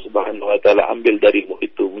Allah Subhanahu wa taala ambil darimu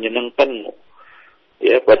itu menyenangkanmu?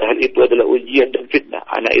 Ya, padahal itu adalah ujian dan fitnah.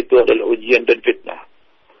 Anak itu adalah ujian dan fitnah.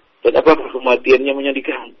 Dan apakah kematiannya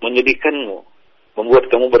menyedihkanmu, membuat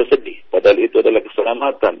kamu bersedih, padahal itu adalah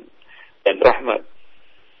keselamatan dan rahmat.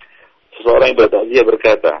 Seseorang yang bertakziah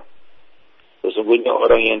berkata, sesungguhnya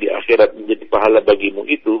orang yang di akhirat menjadi pahala bagimu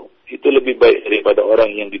itu lebih baik daripada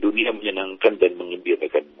orang yang di dunia menyenangkan dan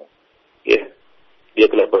menggembirakanmu. Ya, dia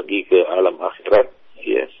telah pergi ke alam akhirat.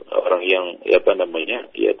 Ya, orang yang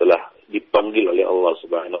telah dipanggil oleh Allah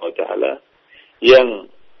Subhanahu wa taala, yang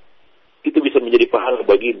itu bisa menjadi pahala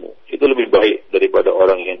bagimu. Itu lebih baik daripada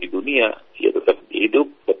orang yang di dunia, dia tetap hidup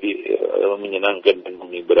tapi menyenangkan dan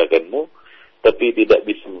menggembirakanmu, tapi tidak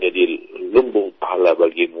bisa menjadi lumbung pahala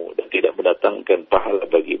bagimu dan tidak mendatangkan pahala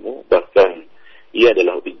bagimu, bahkan ia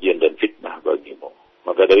adalah ujian dan fitnah bagimu.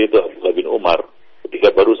 Maka dari itu Abdullah bin Umar ketika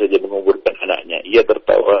baru saja menguburkan anaknya, ia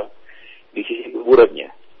tertawa di sisi kuburannya.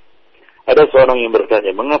 Ada seorang yang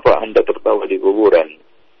bertanya, mengapa Anda tertawa di kuburan?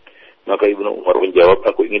 Maka Ibnu Umar menjawab,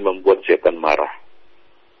 aku ingin membuat setan marah.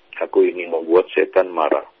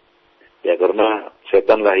 Ya, karena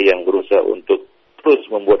setanlah yang berusaha untuk terus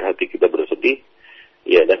membuat hati kita bersedih,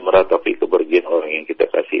 ya, dan meratapi kepergian orang yang kita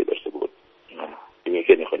kasih tersebut. Nah,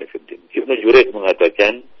 demikian ikhwan fillah. Ibnu Juraij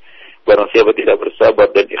mengatakan, barang siapa tidak bersabar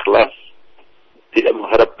dan ikhlas, tidak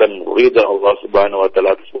mengharapkan ridha Allah Subhanahu wa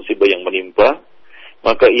taala atas musibah yang menimpa,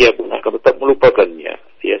 maka ia pun akan tetap melupakannya,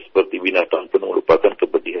 ya, seperti binatang pun melupakan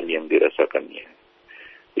kepedihan yang dirasakannya.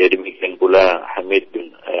 Ya, demikian pula Hamid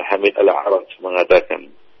al-A'raj mengatakan,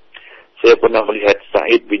 saya pernah melihat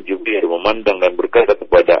Sa'id bin Jubair memandang dan berkata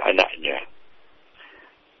kepada anaknya,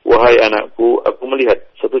 wahai anakku, aku melihat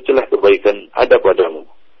satu celah kebaikan ada padamu.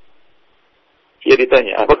 Ia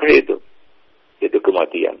ditanya, apakah itu? Itu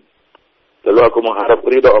kematian. Lalu aku mengharap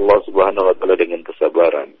ridha Allah Subhanahu wa taala dengan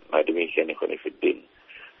kesabaran. Nah, demikian ikhwan fillah.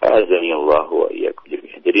 Azanillahu wa iyyakum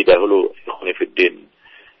jami'an. Jadi dahulu ikhwan fillah,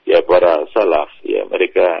 ya para salaf, ya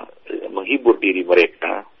mereka menghibur diri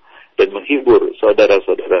mereka dan menghibur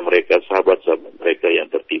saudara-saudara mereka, sahabat-sahabat mereka yang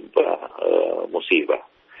tertimpa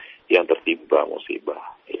musibah.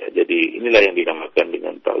 Ya, jadi inilah yang dinamakan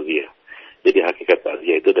dengan takziah. Jadi hakikat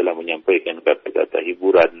takziah itu adalah menyampaikan kata-kata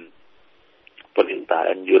hiburan, perintah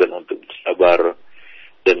anjuran untuk bersabar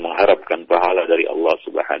dan mengharapkan pahala dari Allah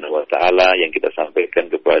Subhanahu wa taala yang kita sampaikan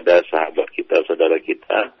kepada sahabat kita, saudara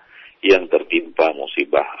kita yang tertimpa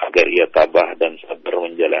musibah agar ia tabah dan sabar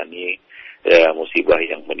menjalani musibah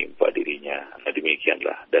yang menimpa dirinya. Nah,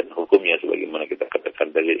 demikianlah, dan hukumnya sebagaimana kita katakan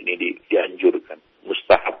tadi ini dianjurkan,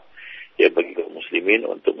 mustahab ya bagi kaum muslimin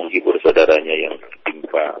untuk menghibur saudaranya yang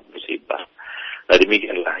tertimpa musibah. Nah,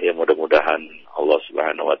 demikianlah ya, mudah-mudahan Allah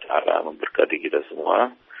Subhanahu wa taala memberkati kita semua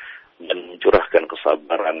dan mencurahkan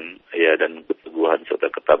kesabaran ya dan keteguhan serta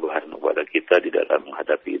ketabahan kepada kita di dalam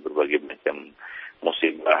menghadapi berbagai macam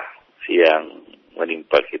musibah yang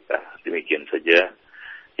menimpa kita. Demikian saja.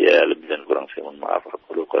 Ya, lebih dan kurang saya mohon maaf.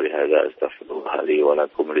 Aku qouli hadza astaghfirullah li wa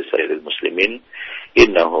lakum li sairil muslimin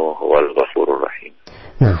innahu huwal ghafurur rahim.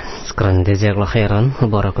 Nah, sekarang jazakallahu khairan,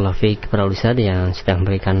 barakallahu fiik para ustaz yang sudah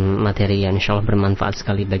memberikan materi yang insyaallah bermanfaat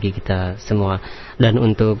sekali bagi kita semua. Dan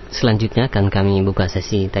untuk selanjutnya akan kami buka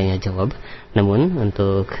sesi tanya jawab. Namun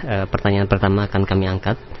untuk pertanyaan pertama akan kami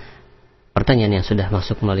angkat pertanyaan yang sudah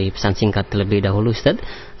masuk melalui pesan singkat terlebih dahulu, Ustaz.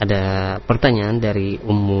 Ada pertanyaan dari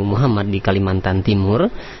Ummu Muhammad di Kalimantan Timur.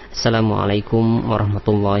 Assalamualaikum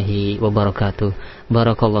warahmatullahi wabarakatuh.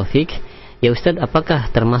 Barakallahu fiik. Ya Ustaz, apakah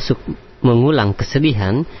termasuk mengulang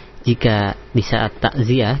kesedihan jika di saat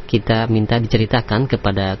takziah kita minta diceritakan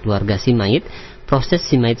kepada keluarga si mayit proses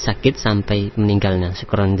si mayit sakit sampai meninggalnya?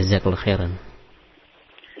 Syukran jazakallahu khairan.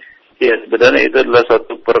 Ya, sebenarnya itu adalah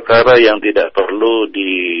satu perkara yang tidak perlu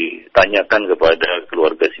ditanyakan kepada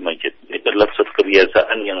keluarga si mayit. Itu adalah satu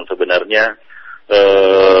kebiasaan yang sebenarnya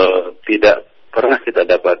tidak pernah kita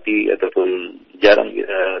dapati ataupun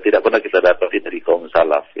tidak pernah kita dapati dari kaum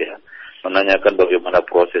salaf ya. Menanyakan bagaimana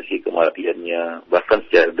prosesi kematiannya, bahkan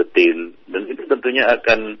secara detail, dan itu tentunya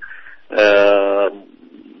akan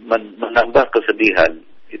menambah kesedihan.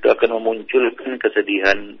 Itu akan memunculkan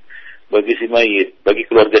kesedihan bagi si mayit, bagi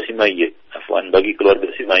keluarga si mayit, bagi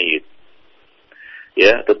keluarga si mayit.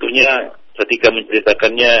 Ya, tentunya ketika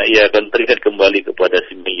menceritakannya, ia akan teringat kembali kepada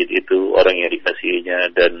si mayit itu, orang yang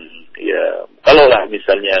dikasihinya, dan ya, kalaulah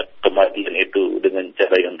misalnya kematian itu dengan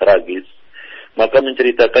cara yang tragis, maka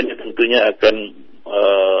menceritakannya tentunya akan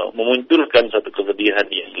memunculkan satu kesedihan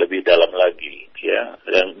yang lebih dalam lagi, ya.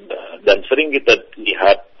 Dan sering kita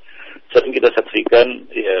lihat, sering kita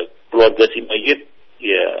saksikan, ya, keluarga si mayit,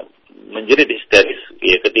 ya, menjadi histeris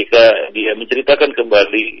ya ketika dia menceritakan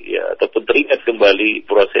kembali ya ataupun teringat kembali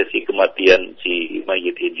prosesi kematian si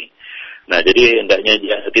mayit ini. Nah, jadi hendaknya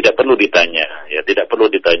tidak perlu ditanya ya, tidak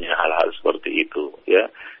perlu ditanya hal-hal seperti itu ya.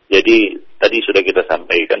 Jadi tadi sudah kita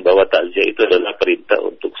sampaikan bahwa takziah itu adalah perintah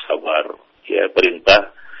untuk sabar ya,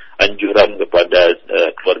 perintah anjuran kepada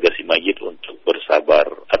keluarga si mayit untuk bersabar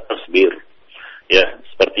atau tasbir ya,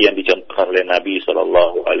 seperti yang dicontohkan oleh Nabi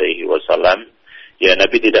sallallahu alaihi wasallam. Ya,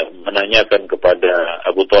 Nabi tidak menanyakan kepada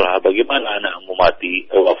Abu Talha bagaimana anakmu mati,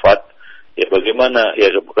 wafat. Ya, bagaimana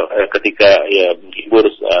ya ketika ya menghibur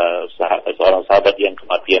seorang sahabat yang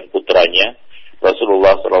kematian putranya.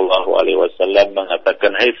 Rasulullah sallallahu alaihi wasallam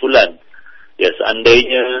mengatakan, "Hai fulan, ya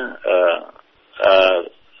seandainya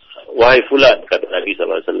wahai fulan," kata Nabi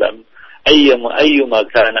sallallahu alaihi wasallam, "ayyuma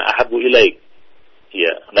kana ahabbu ilaik."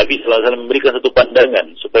 Ya, Nabi sallallahu alaihi wasallam memberikan satu pandangan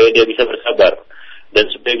supaya dia bisa bersabar dan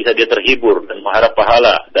supaya bisa dia terhibur dan mengharap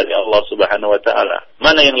pahala dari Allah Subhanahu wa taala.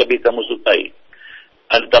 Mana yang lebih kamu sukai?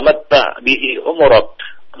 Antamatta bihi umurak,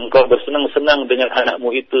 engkau bersenang-senang dengan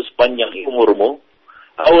anakmu itu sepanjang umurmu,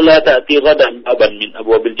 aw la ta'ti ghadan baban min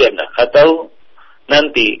abwabil jannah, atau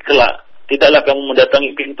nanti kelak tidaklah kamu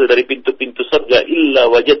mendatangi pintu dari pintu-pintu surga illa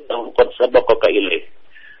wajadtahu qad sabaqaka ilaih,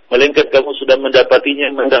 melainkan kamu sudah mendapatinya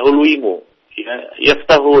mendahuluimu. Ya,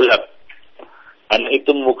 yaftahu lak, anak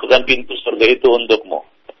itu membukakan pintu surga itu untukmu.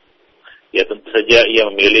 Ya, tentu saja ia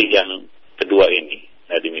memilih yang kedua ini.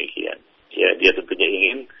 Nah, demikian. Ya, dia tentunya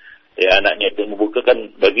ingin ya anaknya itu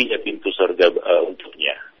membukakan baginya pintu surga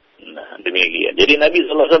untuknya. Nah, demikian. Jadi Nabi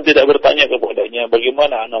SAW tidak bertanya kepadanya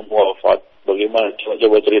bagaimana anakmu wafat, bagaimana,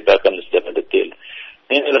 coba ceritakan secara detail.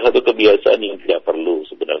 Ini adalah satu kebiasaan yang tidak perlu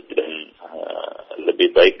sebenarnya, dan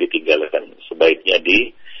lebih baik ditinggalkan. Sebaiknya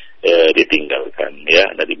ditinggalkan, ya.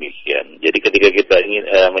 Nah demikian. Jadi ketika kita ingin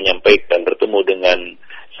menyampaikan, bertemu dengan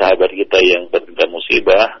sahabat kita yang tertimpa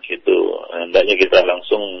musibah, itu hendaknya kita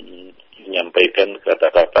langsung menyampaikan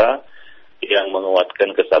kata-kata yang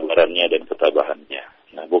menguatkan kesabarannya dan ketabahannya.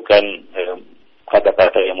 Nah, bukan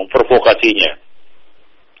kata-kata yang memprovokasinya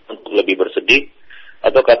untuk lebih bersedih,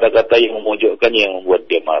 atau kata-kata yang memojokkan yang membuat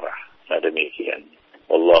dia marah. Nah, demikian.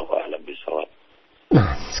 Wallahu a'lam bishawab.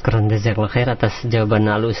 Nah, sekarang jazakallahu khair atas jawaban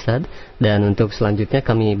Al-Ustaz. Dan untuk selanjutnya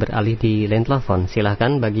kami beralih di line telepon.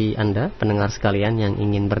 Silahkan bagi Anda pendengar sekalian yang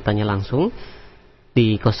ingin bertanya langsung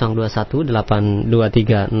di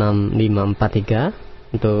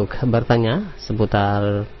 0218236543 untuk bertanya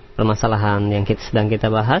seputar permasalahan yang sedang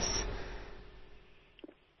kita bahas.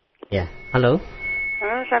 Ya, halo.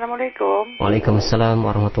 Assalamualaikum. Waalaikumsalam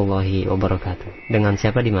warahmatullahi wabarakatuh. Dengan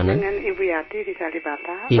siapa di mana? Dengan Ibu Yati di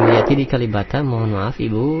Kalibata. Ibu Yati di Kalibata, mohon maaf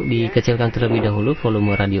Ibu, dikecilkan terlebih dahulu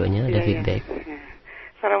volume radionya, ada feedback. Ya.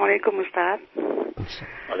 Assalamualaikum Ustaz.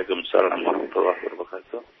 Waalaikumsalam warahmatullahi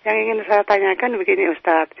wabarakatuh. Yang ingin saya tanyakan begini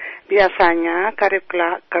Ustaz, biasanya karib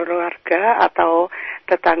keluarga atau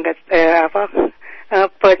tetangga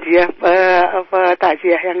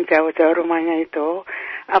takziah yang jauh-jauh rumahnya itu,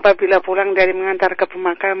 apabila pulang dari mengantar ke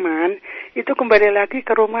pemakaman, itu kembali lagi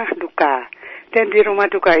ke rumah duka. Dan di rumah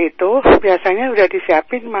duka itu biasanya udah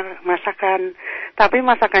disiapin masakan. Tapi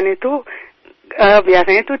masakan itu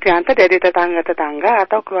biasanya itu diantar dari tetangga-tetangga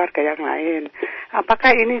atau keluarga yang lain.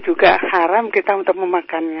 Apakah ini juga haram kita untuk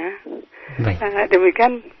memakannya? Baik.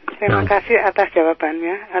 Demikian, terima kasih atas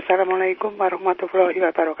jawabannya. Assalamualaikum warahmatullahi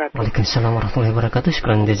wabarakatuh. Waalaikumsalam warahmatullahi wabarakatuh.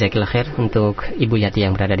 Syukran jazakallahu khair untuk Ibu Yati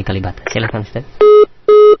yang berada di Kalibata. Silakan Ustaz.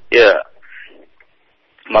 Ya,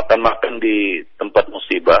 makan-makan di tempat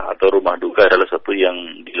musibah atau rumah duka adalah satu yang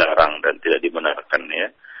dilarang dan tidak dibenarkan,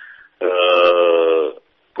 ya.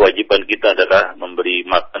 Kewajiban kita adalah memberi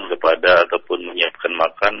makan kepada ataupun menyiapkan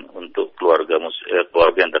makan untuk keluarga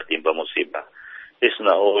yang tertimpa musibah.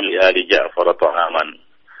 Isna'u li ali Ja'far ta'aman.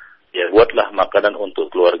 Ya, buatlah makanan untuk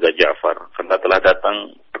keluarga Ja'far, karena telah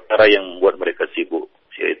datang perkara yang membuat mereka sibuk,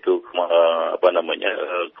 yaitu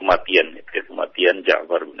kematian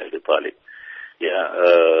Ja'far bin Abi Thalib. Ya,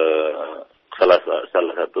 salah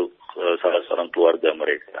seorang keluarga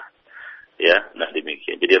mereka. Ya, nah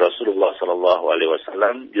demikian. Jadi Rasulullah Shallallahu Alaihi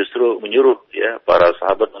Wasallam justru menyuruh ya para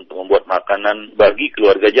sahabat untuk membuat makanan bagi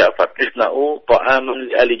keluarga Ja'far. Isna'u ta'aman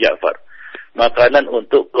li ali Ja'far. Makanan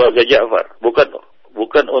untuk keluarga Ja'far,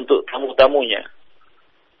 bukan untuk tamu-tamunya,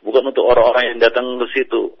 bukan untuk orang-orang yang datang ke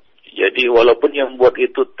situ. Jadi walaupun yang buat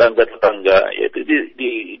itu tetangga-tetangga, yaitu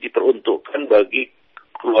diperuntukkan bagi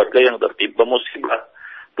keluarga yang tertimpa musibah,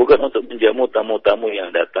 bukan untuk menjamu tamu-tamu yang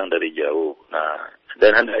datang dari jauh. Nah,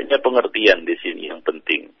 dan hendaknya pengertian di sini yang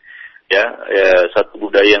penting. Ya, satu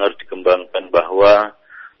budaya yang harus dikembangkan bahwa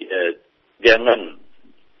ya, jangan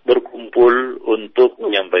berkumpul untuk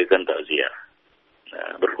menyampaikan takziah.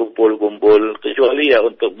 Nah, berkumpul-kumpul kecuali ya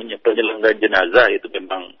untuk penyelenggaraan jenazah, itu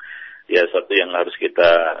memang ya satu yang harus kita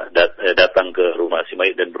datang ke rumah si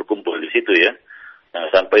mayit dan berkumpul di situ ya. Nah,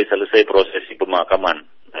 sampai selesai prosesi pemakaman.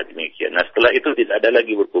 Nah, demikian. Nah, setelah itu tidak ada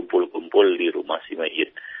lagi berkumpul-kumpul di rumah si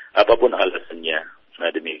mayit, apapun alasannya. Nah,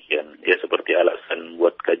 demikian. Ya, seperti alasan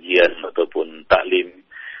buat kajian ataupun taklim.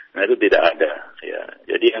 Nah, itu tidak ada. Ya,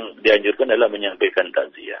 jadi yang dianjurkan adalah menyampaikan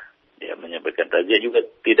takziah. Ya, menyampaikan takziah juga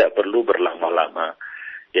tidak perlu berlama-lama.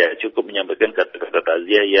 Ya, cukup menyampaikan kata-kata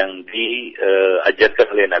takziah yang diajarkan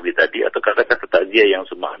oleh Nabi tadi, atau kata-kata takziah yang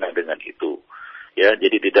semakna dengan itu. Ya,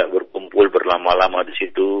 jadi tidak berkumpul berlama-lama di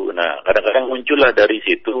situ. Nah, kadang-kadang muncullah dari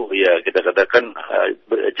situ, ya kita katakan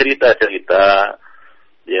cerita-cerita,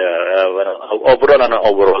 ya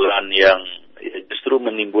obrolan-obrolan yang ya, justru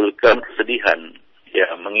menimbulkan kesedihan. Ya,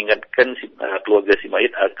 mengingatkan keluarga si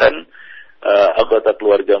mayit akan anggota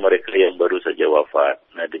keluarga mereka yang baru saja wafat.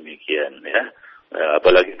 Nah, demikian ya.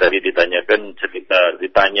 Apalagi tadi ditanya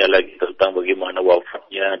lagi tentang bagaimana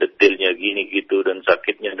wafatnya, detailnya gini gitu dan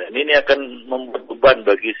sakitnya, dan ini akan membuat beban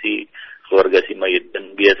bagi si keluarga si mayit,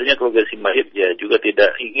 dan biasanya keluarga si mayit ya juga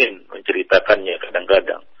tidak ingin menceritakannya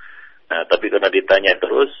kadang-kadang. Nah, tapi karena ditanya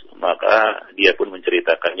terus, maka dia pun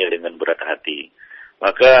menceritakannya dengan berat hati.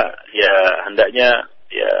 Maka ya hendaknya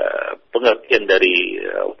ya pengertian dari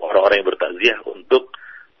orang-orang yang bertakziah untuk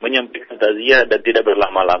menyampaikan takziah dan tidak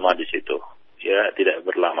berlama-lama di situ. Ya, tidak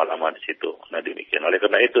berlama-lama di situ. Nah, demikian. Oleh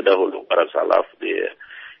karena itu dahulu para salaf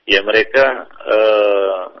ya mereka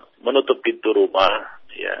menutup pintu rumah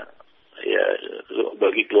ya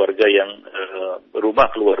bagi keluarga yang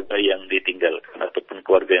rumah keluarga yang ditinggalkan ataupun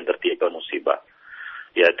keluarga yang tertimpa musibah.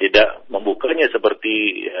 Ya, tidak membukanya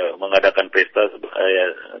seperti mengadakan pesta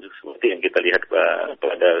seperti yang kita lihat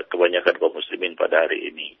pada kebanyakan kaum muslimin pada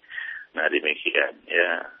hari ini. Nah, demikian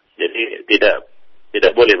ya. Jadi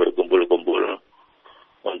tidak boleh berkumpul-kumpul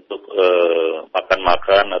untuk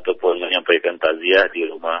makan-makan ataupun menyampaikan takziah di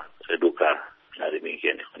rumah duka. Nah,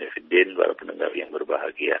 demikian ikhwanifiddin, para pendengar yang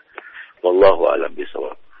berbahagia. Wallahu a'lam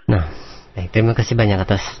bishawab. Nah, baik, terima kasih banyak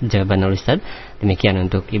atas jawaban Ustaz. Demikian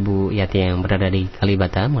untuk Ibu Yati yang berada di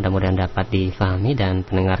Kalibata, mudah-mudahan dapat difahami dan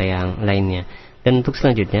pendengar yang lainnya. Dan untuk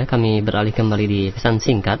selanjutnya kami beralih kembali di pesan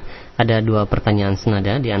singkat. Ada 2 pertanyaan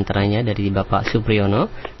senada, di antaranya dari Bapak Supriyono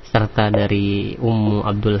serta dari Ummu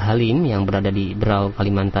Abdul Halim yang berada di Berau,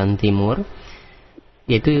 Kalimantan Timur.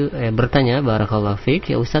 Yaitu bertanya, barakallahu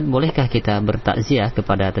fiik, ya Ustaz, bolehkah kita bertakziah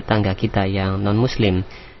kepada tetangga kita yang non-muslim?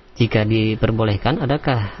 Jika diperbolehkan,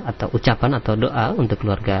 adakah atau ucapan atau doa untuk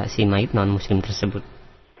keluarga si mayit non-muslim tersebut?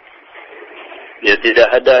 Ya,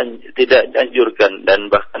 tidak dianjurkan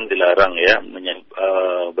dan bahkan dilarang ya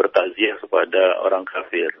bertakziah kepada orang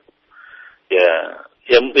kafir. Ya,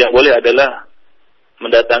 yang boleh adalah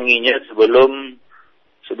mendatanginya sebelum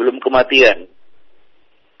kematian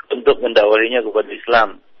untuk mendakwahinya kepada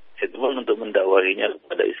Islam. Itu pun untuk mendakwahinya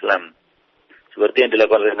kepada Islam. Seperti yang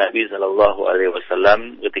dilakukan oleh Nabi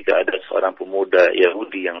SAW ketika ada seorang pemuda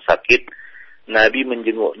Yahudi yang sakit, Nabi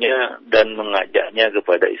menjenguknya dan mengajaknya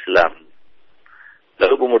kepada Islam.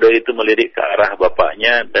 Lalu pemuda itu melirik ke arah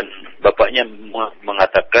bapaknya dan bapaknya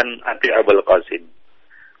mengatakan, "Ati Abul Qasim."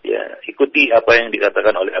 Ya, ikuti apa yang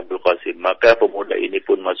dikatakan oleh Abul Qasim. Maka pemuda ini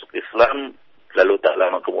pun masuk Islam, lalu tak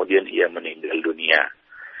lama kemudian ia meninggal dunia.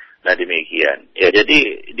 Nah, demikian. Ya,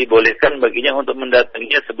 jadi dibolehkan baginya untuk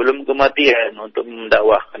mendatanginya sebelum kematian, untuk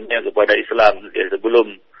mendakwahkannya kepada Islam. Ya,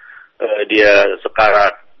 sebelum dia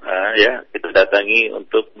sekarat, ya, kita datangi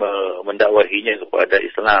untuk mendakwahinya kepada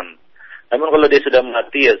Islam. Namun kalau dia sudah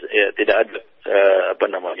mati, ya tidak ada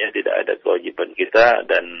tidak ada kewajiban kita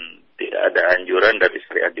dan tidak ada anjuran dari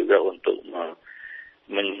syariat juga untuk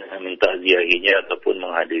mentakziahinya ataupun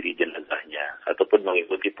menghadiri jenazahnya ataupun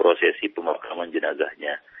mengikuti prosesi pemakaman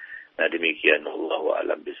jenazahnya. Nah, demikian, wallahu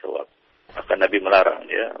a'lam bishawab. Maka Nabi melarang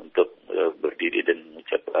ya untuk berdiri dan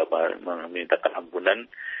memintakan ampunan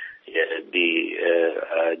ya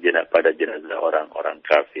pada jenazah orang-orang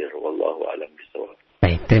kafir. Wallahu a'lam bishawab.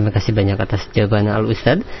 Baik, terima kasih banyak atas jawaban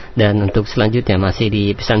Al-Ustaz. Dan untuk selanjutnya masih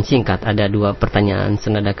di pesan singkat, ada 2 pertanyaan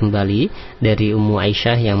senada kembali dari Ummu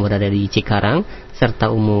Aisyah yang berada di Cikarang serta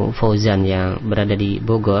Ummu Fauzan yang berada di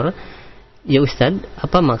Bogor. Ya Ustaz,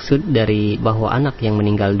 apa maksud dari bahwa anak yang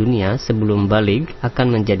meninggal dunia sebelum baligh akan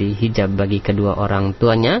menjadi hijab bagi kedua orang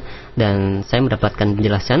tuanya? Dan saya mendapatkan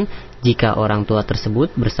penjelasan jika orang tua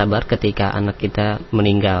tersebut bersabar ketika anak kita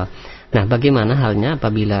meninggal. Nah, bagaimana halnya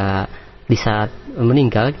apabila di saat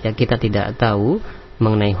meninggal ya kita tidak tahu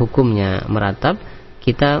mengenai hukumnya meratap,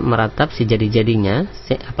 kita meratap sejadi-jadinya,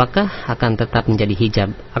 apakah akan tetap menjadi hijab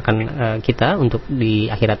akan kita untuk di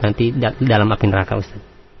akhirat nanti dalam api neraka, Ustaz?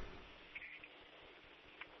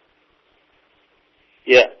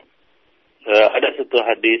 Ya, ada satu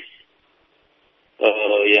hadis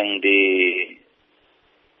yang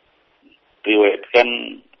diriwayatkan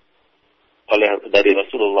dari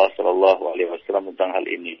Rasulullah SAW tentang hal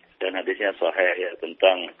ini, dan hadisnya sahih ya,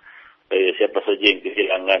 tentang siapa saja yang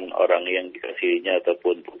kehilangan orang yang dikasihinya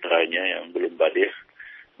ataupun putranya yang belum baligh,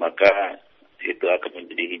 maka itu akan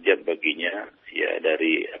menjadi hijab baginya ya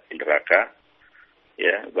dari api neraka.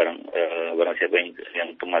 Ya, barang siapa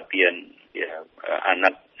yang kematian ya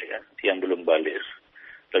anak ya yang belum baligh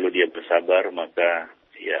lalu dia bersabar, maka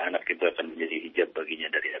ya anak itu akan menjadi hijab baginya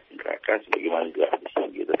dari api neraka, sebagaimana juga hadis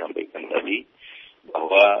yang kita sampaikan tadi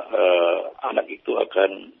bahwa anak itu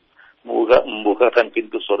akan membukakan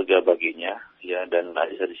pintu surga baginya ya, dan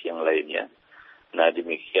hadis-hadis yang lainnya. Nah,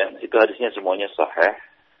 demikian, itu hadisnya semuanya sahih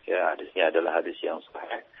ya, hadisnya adalah hadis yang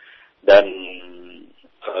sahih. Dan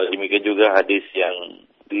demikian juga hadis yang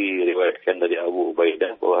diriwayatkan dari Abu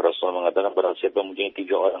Ubaidah bahwa Rasulullah mengatakan barang siapa mempunyai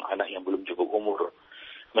 3 orang anak yang belum cukup umur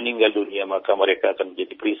meninggal dunia, maka mereka akan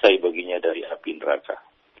menjadi perisai baginya dari api neraka.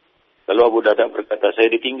 Lalu Abu Darda berkata, saya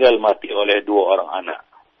ditinggal mati oleh 2 orang anak.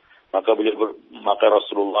 Maka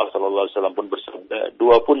Rasulullah SAW pun bersabda,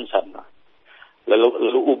 2 pun sama.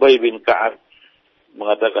 Lalu Ubay bin Ka'ab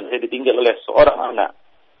mengatakan, saya ditinggal oleh seorang anak.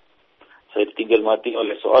 Saya ditinggal mati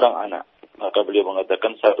oleh seorang anak. Maka beliau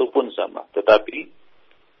mengatakan 1 pun sama. Tetapi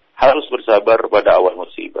harus bersabar pada awal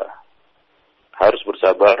musibah. Harus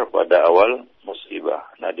bersabar pada awal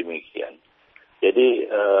musibah. Nah, demikian. Jadi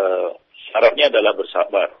syaratnya adalah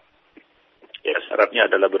bersabar. Ya, syaratnya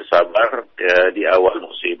adalah bersabar ya, di awal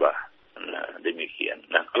musibah. Nah, demikian.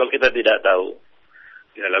 Nah, kalau kita tidak tahu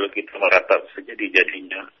ya lalu kita meratap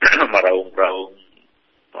sejadi-jadinya, meraung-raung,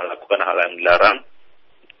 melakukan hal yang dilarang,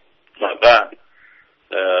 maka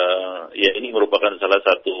ya ini merupakan salah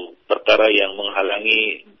satu perkara yang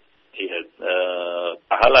menghalangi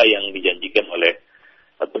pahala yang dijanjikan oleh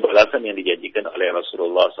atau balasan yang dijanjikan oleh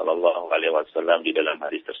Rasulullah Sallallahu Alaihi Wasallam di dalam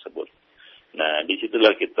hadis tersebut. Nah,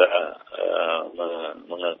 disitulah kita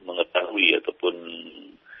mengetahui ataupun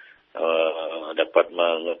dapat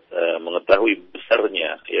mengetahui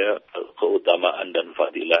besarnya ya keutamaan dan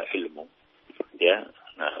fadilah ilmu. Ya,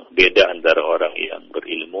 nah beda antara orang yang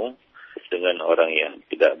berilmu dengan orang yang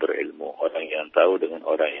tidak berilmu, orang yang tahu dengan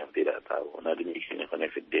orang yang tidak tahu. Nah demikian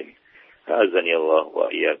khonifuddin. Azani Allah wa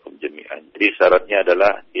iyyakum jami'an. Jadi syaratnya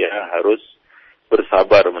adalah dia harus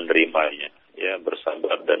bersabar menerimanya, ya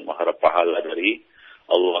bersabar dan mengharap pahala dari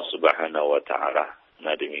Allah Subhanahu wa taala.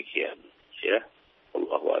 Nah demikian, ya.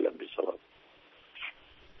 Wallahu a'lam bishawab.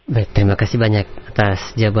 Baik, terima kasih banyak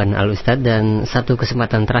atas jawaban Al-Ustadz. Dan satu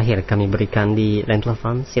kesempatan terakhir kami berikan di line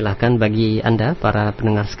telepon. Silahkan bagi Anda, para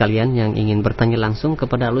pendengar sekalian yang ingin bertanya langsung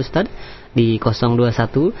kepada Al-Ustadz di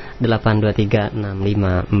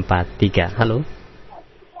 021-823-6543. Halo.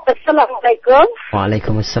 Assalamualaikum.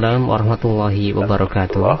 Waalaikumsalam warahmatullahi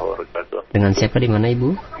wabarakatuh. Dengan siapa, di mana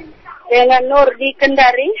Ibu? Dengan Nur di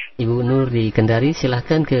Kendari. Ibu Nur di Kendari,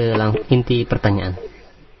 silahkan ke inti pertanyaan.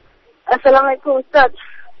 Assalamualaikum Ustaz.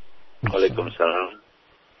 Waalaikumsalam.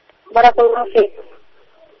 Barakallahu fiik.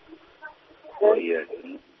 Oh iya.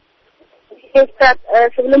 Ustaz,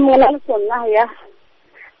 sebelum mengenal sunnah ya,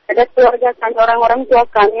 ada keluarga kami, orang-orang tua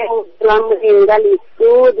kami yang telah meninggal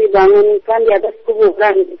itu dibangunkan di atas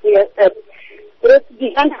kuburan gitu ya Ustaz. Terus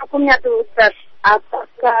gimana hukumnya tuh Ustaz?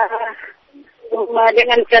 Apakah cuma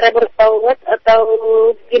dengan cara bertaubat atau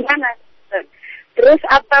gimana Ustaz? Terus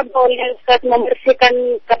apa boleh Ustaz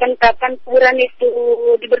membersihkan kapan-kapan kuburan itu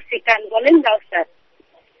dibersihkan? Boleh nggak Ustaz?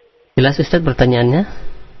 Jelas Ustaz pertanyaannya?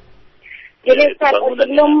 Jadi Ustaz,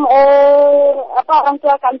 sebelum orang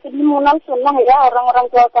tua kami sebelum mengenal sunnah ya, orang-orang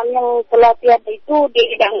tua kami yang telah tiada itu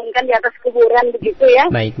dibangunkan di atas kuburan begitu ya.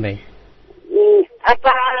 Baik.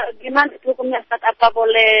 Apa gimana hukumnya Ustaz? Apa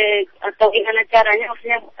boleh atau gimana caranya?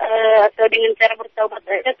 Maksudnya atau dengan cara bertaubat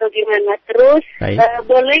saja atau gimana? Terus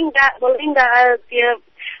boleh nggak tiap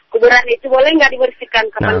kuburan itu boleh nggak dibersihkan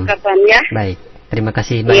kapan-kapan ya? Baik. Terima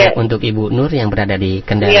kasih banyak untuk Ibu Nur yang berada di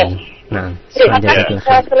Kendari. Yeah. Nah, selanjutnya.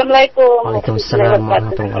 Assalamualaikum. Waalaikumsalam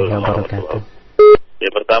warahmatullahi wabarakatuh.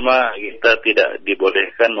 Ya, pertama kita tidak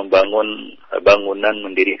dibolehkan membangun bangunan,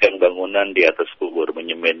 mendirikan bangunan di atas kubur,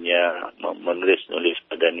 menyemennya, menulis-nulis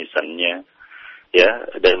pada nisannya,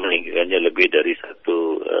 ya, dan meninggikannya lebih dari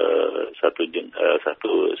satu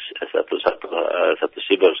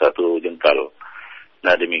sibir, satu jengkal.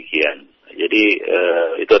 Nah demikian. Jadi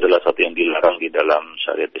itu adalah satu yang dilarang di dalam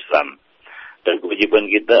syariat Islam. Dan kewajiban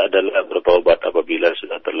kita adalah bertaubat apabila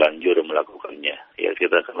sudah terlanjur melakukannya. Ya,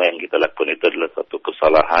 karena yang kita lakukan itu adalah satu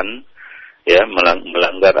kesalahan, ya,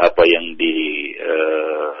 melanggar apa yang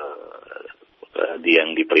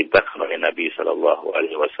yang diperintahkan oleh Nabi Sallallahu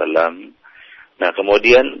Alaihi Wasallam. Nah,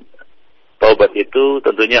 kemudian taubat itu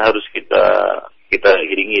tentunya harus kita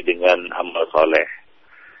iringi dengan amal soleh.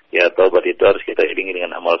 Ya, taubat itu harus kita iringi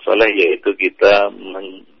dengan amal soleh, yaitu kita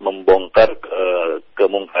membongkar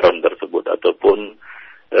kemungkaran tersebut, ataupun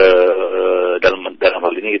dalam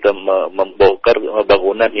hal ini kita membongkar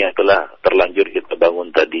bangunan yang telah terlanjur kita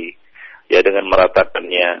bangun tadi, ya, dengan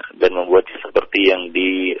meratakannya dan membuatnya seperti yang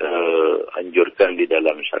dianjurkan di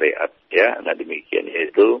dalam syariat, ya. Nah demikian,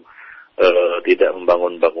 yaitu tidak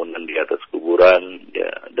membangun bangunan di atas kuburan,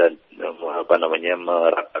 ya, dan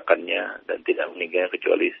meratakannya dan tidak meninggalkan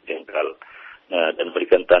kecuali sejengkal. Nah, dan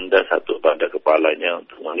berikan tanda satu pada kepalanya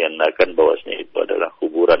untuk menandakan bahwasanya itu adalah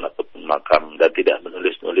kuburan ataupun makam, dan tidak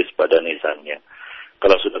menulis-nulis pada nisannya.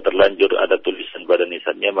 Kalau sudah terlanjur ada tulisan pada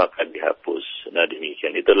nisannya, maka dihapus. Nah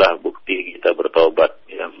demikian, itulah bukti kita bertaubat,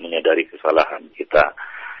 ya, menyadari kesalahan kita.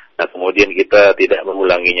 Nah kemudian kita tidak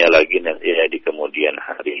mengulanginya lagi ya, di kemudian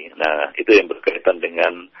hari. Nah itu yang berkaitan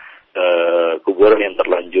dengan kuburan yang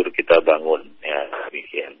terlanjur kita bangun, ya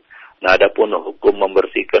demikian. Nah adapun hukum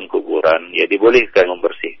membersihkan kuburan, ya dibolehkan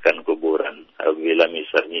membersihkan kuburan apabila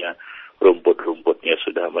misalnya rumput-rumputnya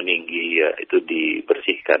sudah meninggi, ya itu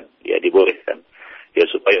dibersihkan, ya dibolehkan. Ya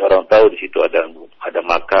supaya orang tahu di situ ada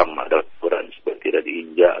makam, ada kuburan supaya tidak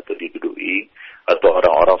diinjak atau didudui, atau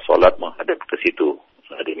orang-orang sholat menghadap ke situ.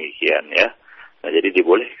 Nah demikian, ya. Nah jadi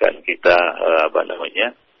dibolehkan kita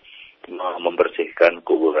membersihkan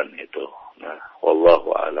kuburan itu. Nah,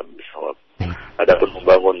 wallahu a'lam bishawab. Adapun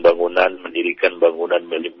membangun bangunan, mendirikan bangunan,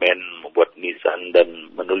 membuat nisan dan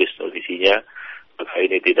menulis-nulisinya, maka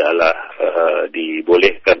ini tidaklah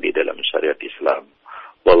dibolehkan di dalam syariat Islam.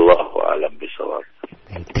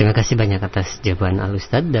 Terima kasih banyak atas jawaban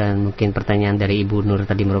Al-Ustaz, dan mungkin pertanyaan dari Ibu Nur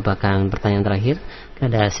tadi merupakan pertanyaan terakhir.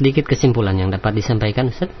 Ada sedikit kesimpulan yang dapat disampaikan,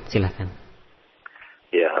 Ustaz? Silakan.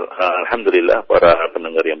 Ya, alhamdulillah para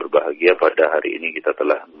pendengar yang berbahagia, pada hari ini kita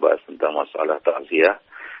telah membahas tentang masalah takziah,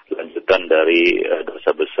 lanjutan dari dosa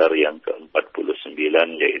besar yang ke-49,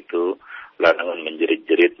 yaitu larangan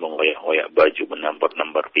menjerit-jerit, mengoyak-oyak baju,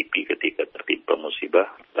 menampar-nampar pipi ketika tertimpa musibah,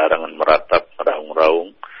 larangan meratap,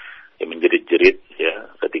 meraung-raung, menjerit-jerit ya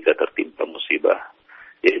ketika tertimpa musibah,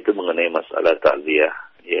 yaitu mengenai masalah takziah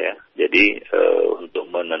ya. Jadi untuk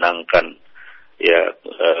menenangkan ya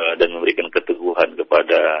dan memberikan keteguhan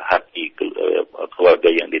kepada hati keluarga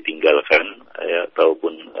yang ditinggalkan ya,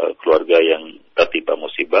 ataupun keluarga yang tertimpa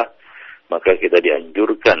musibah, maka kita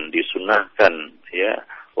dianjurkan, disunahkan ya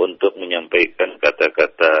untuk menyampaikan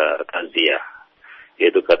kata-kata takziah,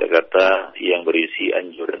 yaitu kata-kata yang berisi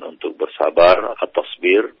anjuran untuk bersabar atau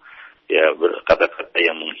tasbir ya, kata-kata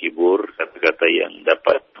yang menghibur, kata-kata yang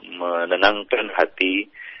dapat menenangkan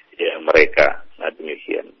hati ya mereka. Nah,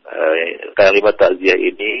 demikian. Kalimat takziah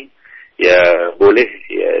ini ya boleh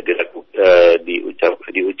ya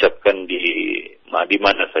diucapkan di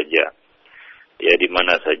mana saja. Ya, di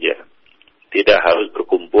mana saja. Tidak harus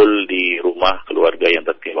berkumpul di rumah keluarga yang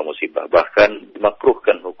tertimpa musibah. Bahkan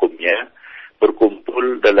dimakruhkan hukumnya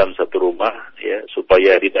berkumpul dalam satu rumah ya,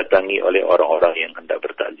 supaya didatangi oleh orang-orang yang hendak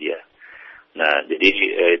bertakziah. Nah, jadi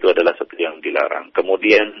itu adalah satu yang dilarang.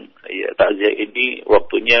 Kemudian ya, takziah ini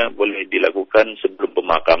waktunya boleh dilakukan sebelum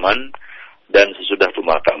pemakaman dan sesudah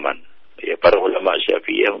pemakaman. Ya, para ulama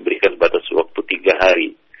Syafi'iyah memberikan batas waktu 3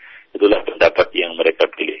 hari. Itulah pendapat yang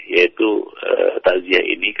mereka pilih, yaitu takziah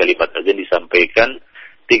ini, kalimat takziah disampaikan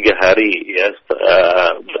 3 hari ya,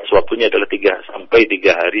 batas waktunya adalah 3 sampai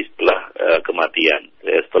 3 hari setelah kematian,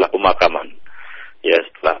 ya, setelah pemakaman. Ya,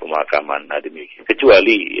 setelah pemakaman. Nah, demikian.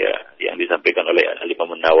 Kecuali ya yang disampaikan oleh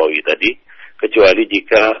Imam Nawawi tadi, kecuali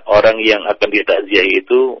jika orang yang akan ditakziahi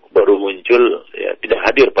itu baru muncul ya, tidak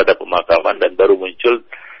hadir pada pemakaman dan baru muncul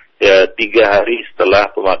ya 3 hari setelah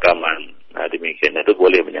pemakaman. Nah, demikian, itu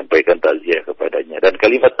boleh menyampaikan takziah kepadanya. Dan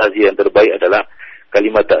kalimat takziah yang terbaik adalah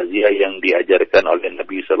kalimat takziah yang diajarkan oleh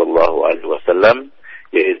Nabi sallallahu alaihi wasallam,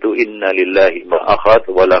 yaitu inna lillahi ma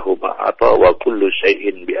akhadha wa lahu ma ata wa kullu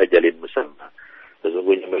syai'in bi ajalin musamma.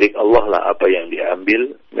 Sesungguhnya milik Allah lah apa yang dia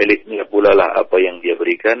ambil, miliknya pula lah apa yang dia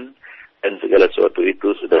berikan, dan segala sesuatu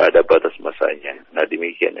itu sudah ada batas masanya. Nah,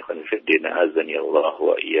 demikian ya khonifidina azani Allah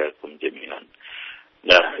wa iyyakum jami'an.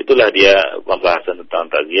 Nah, itulah dia pembahasan tentang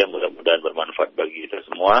takziah. Mudah-mudahan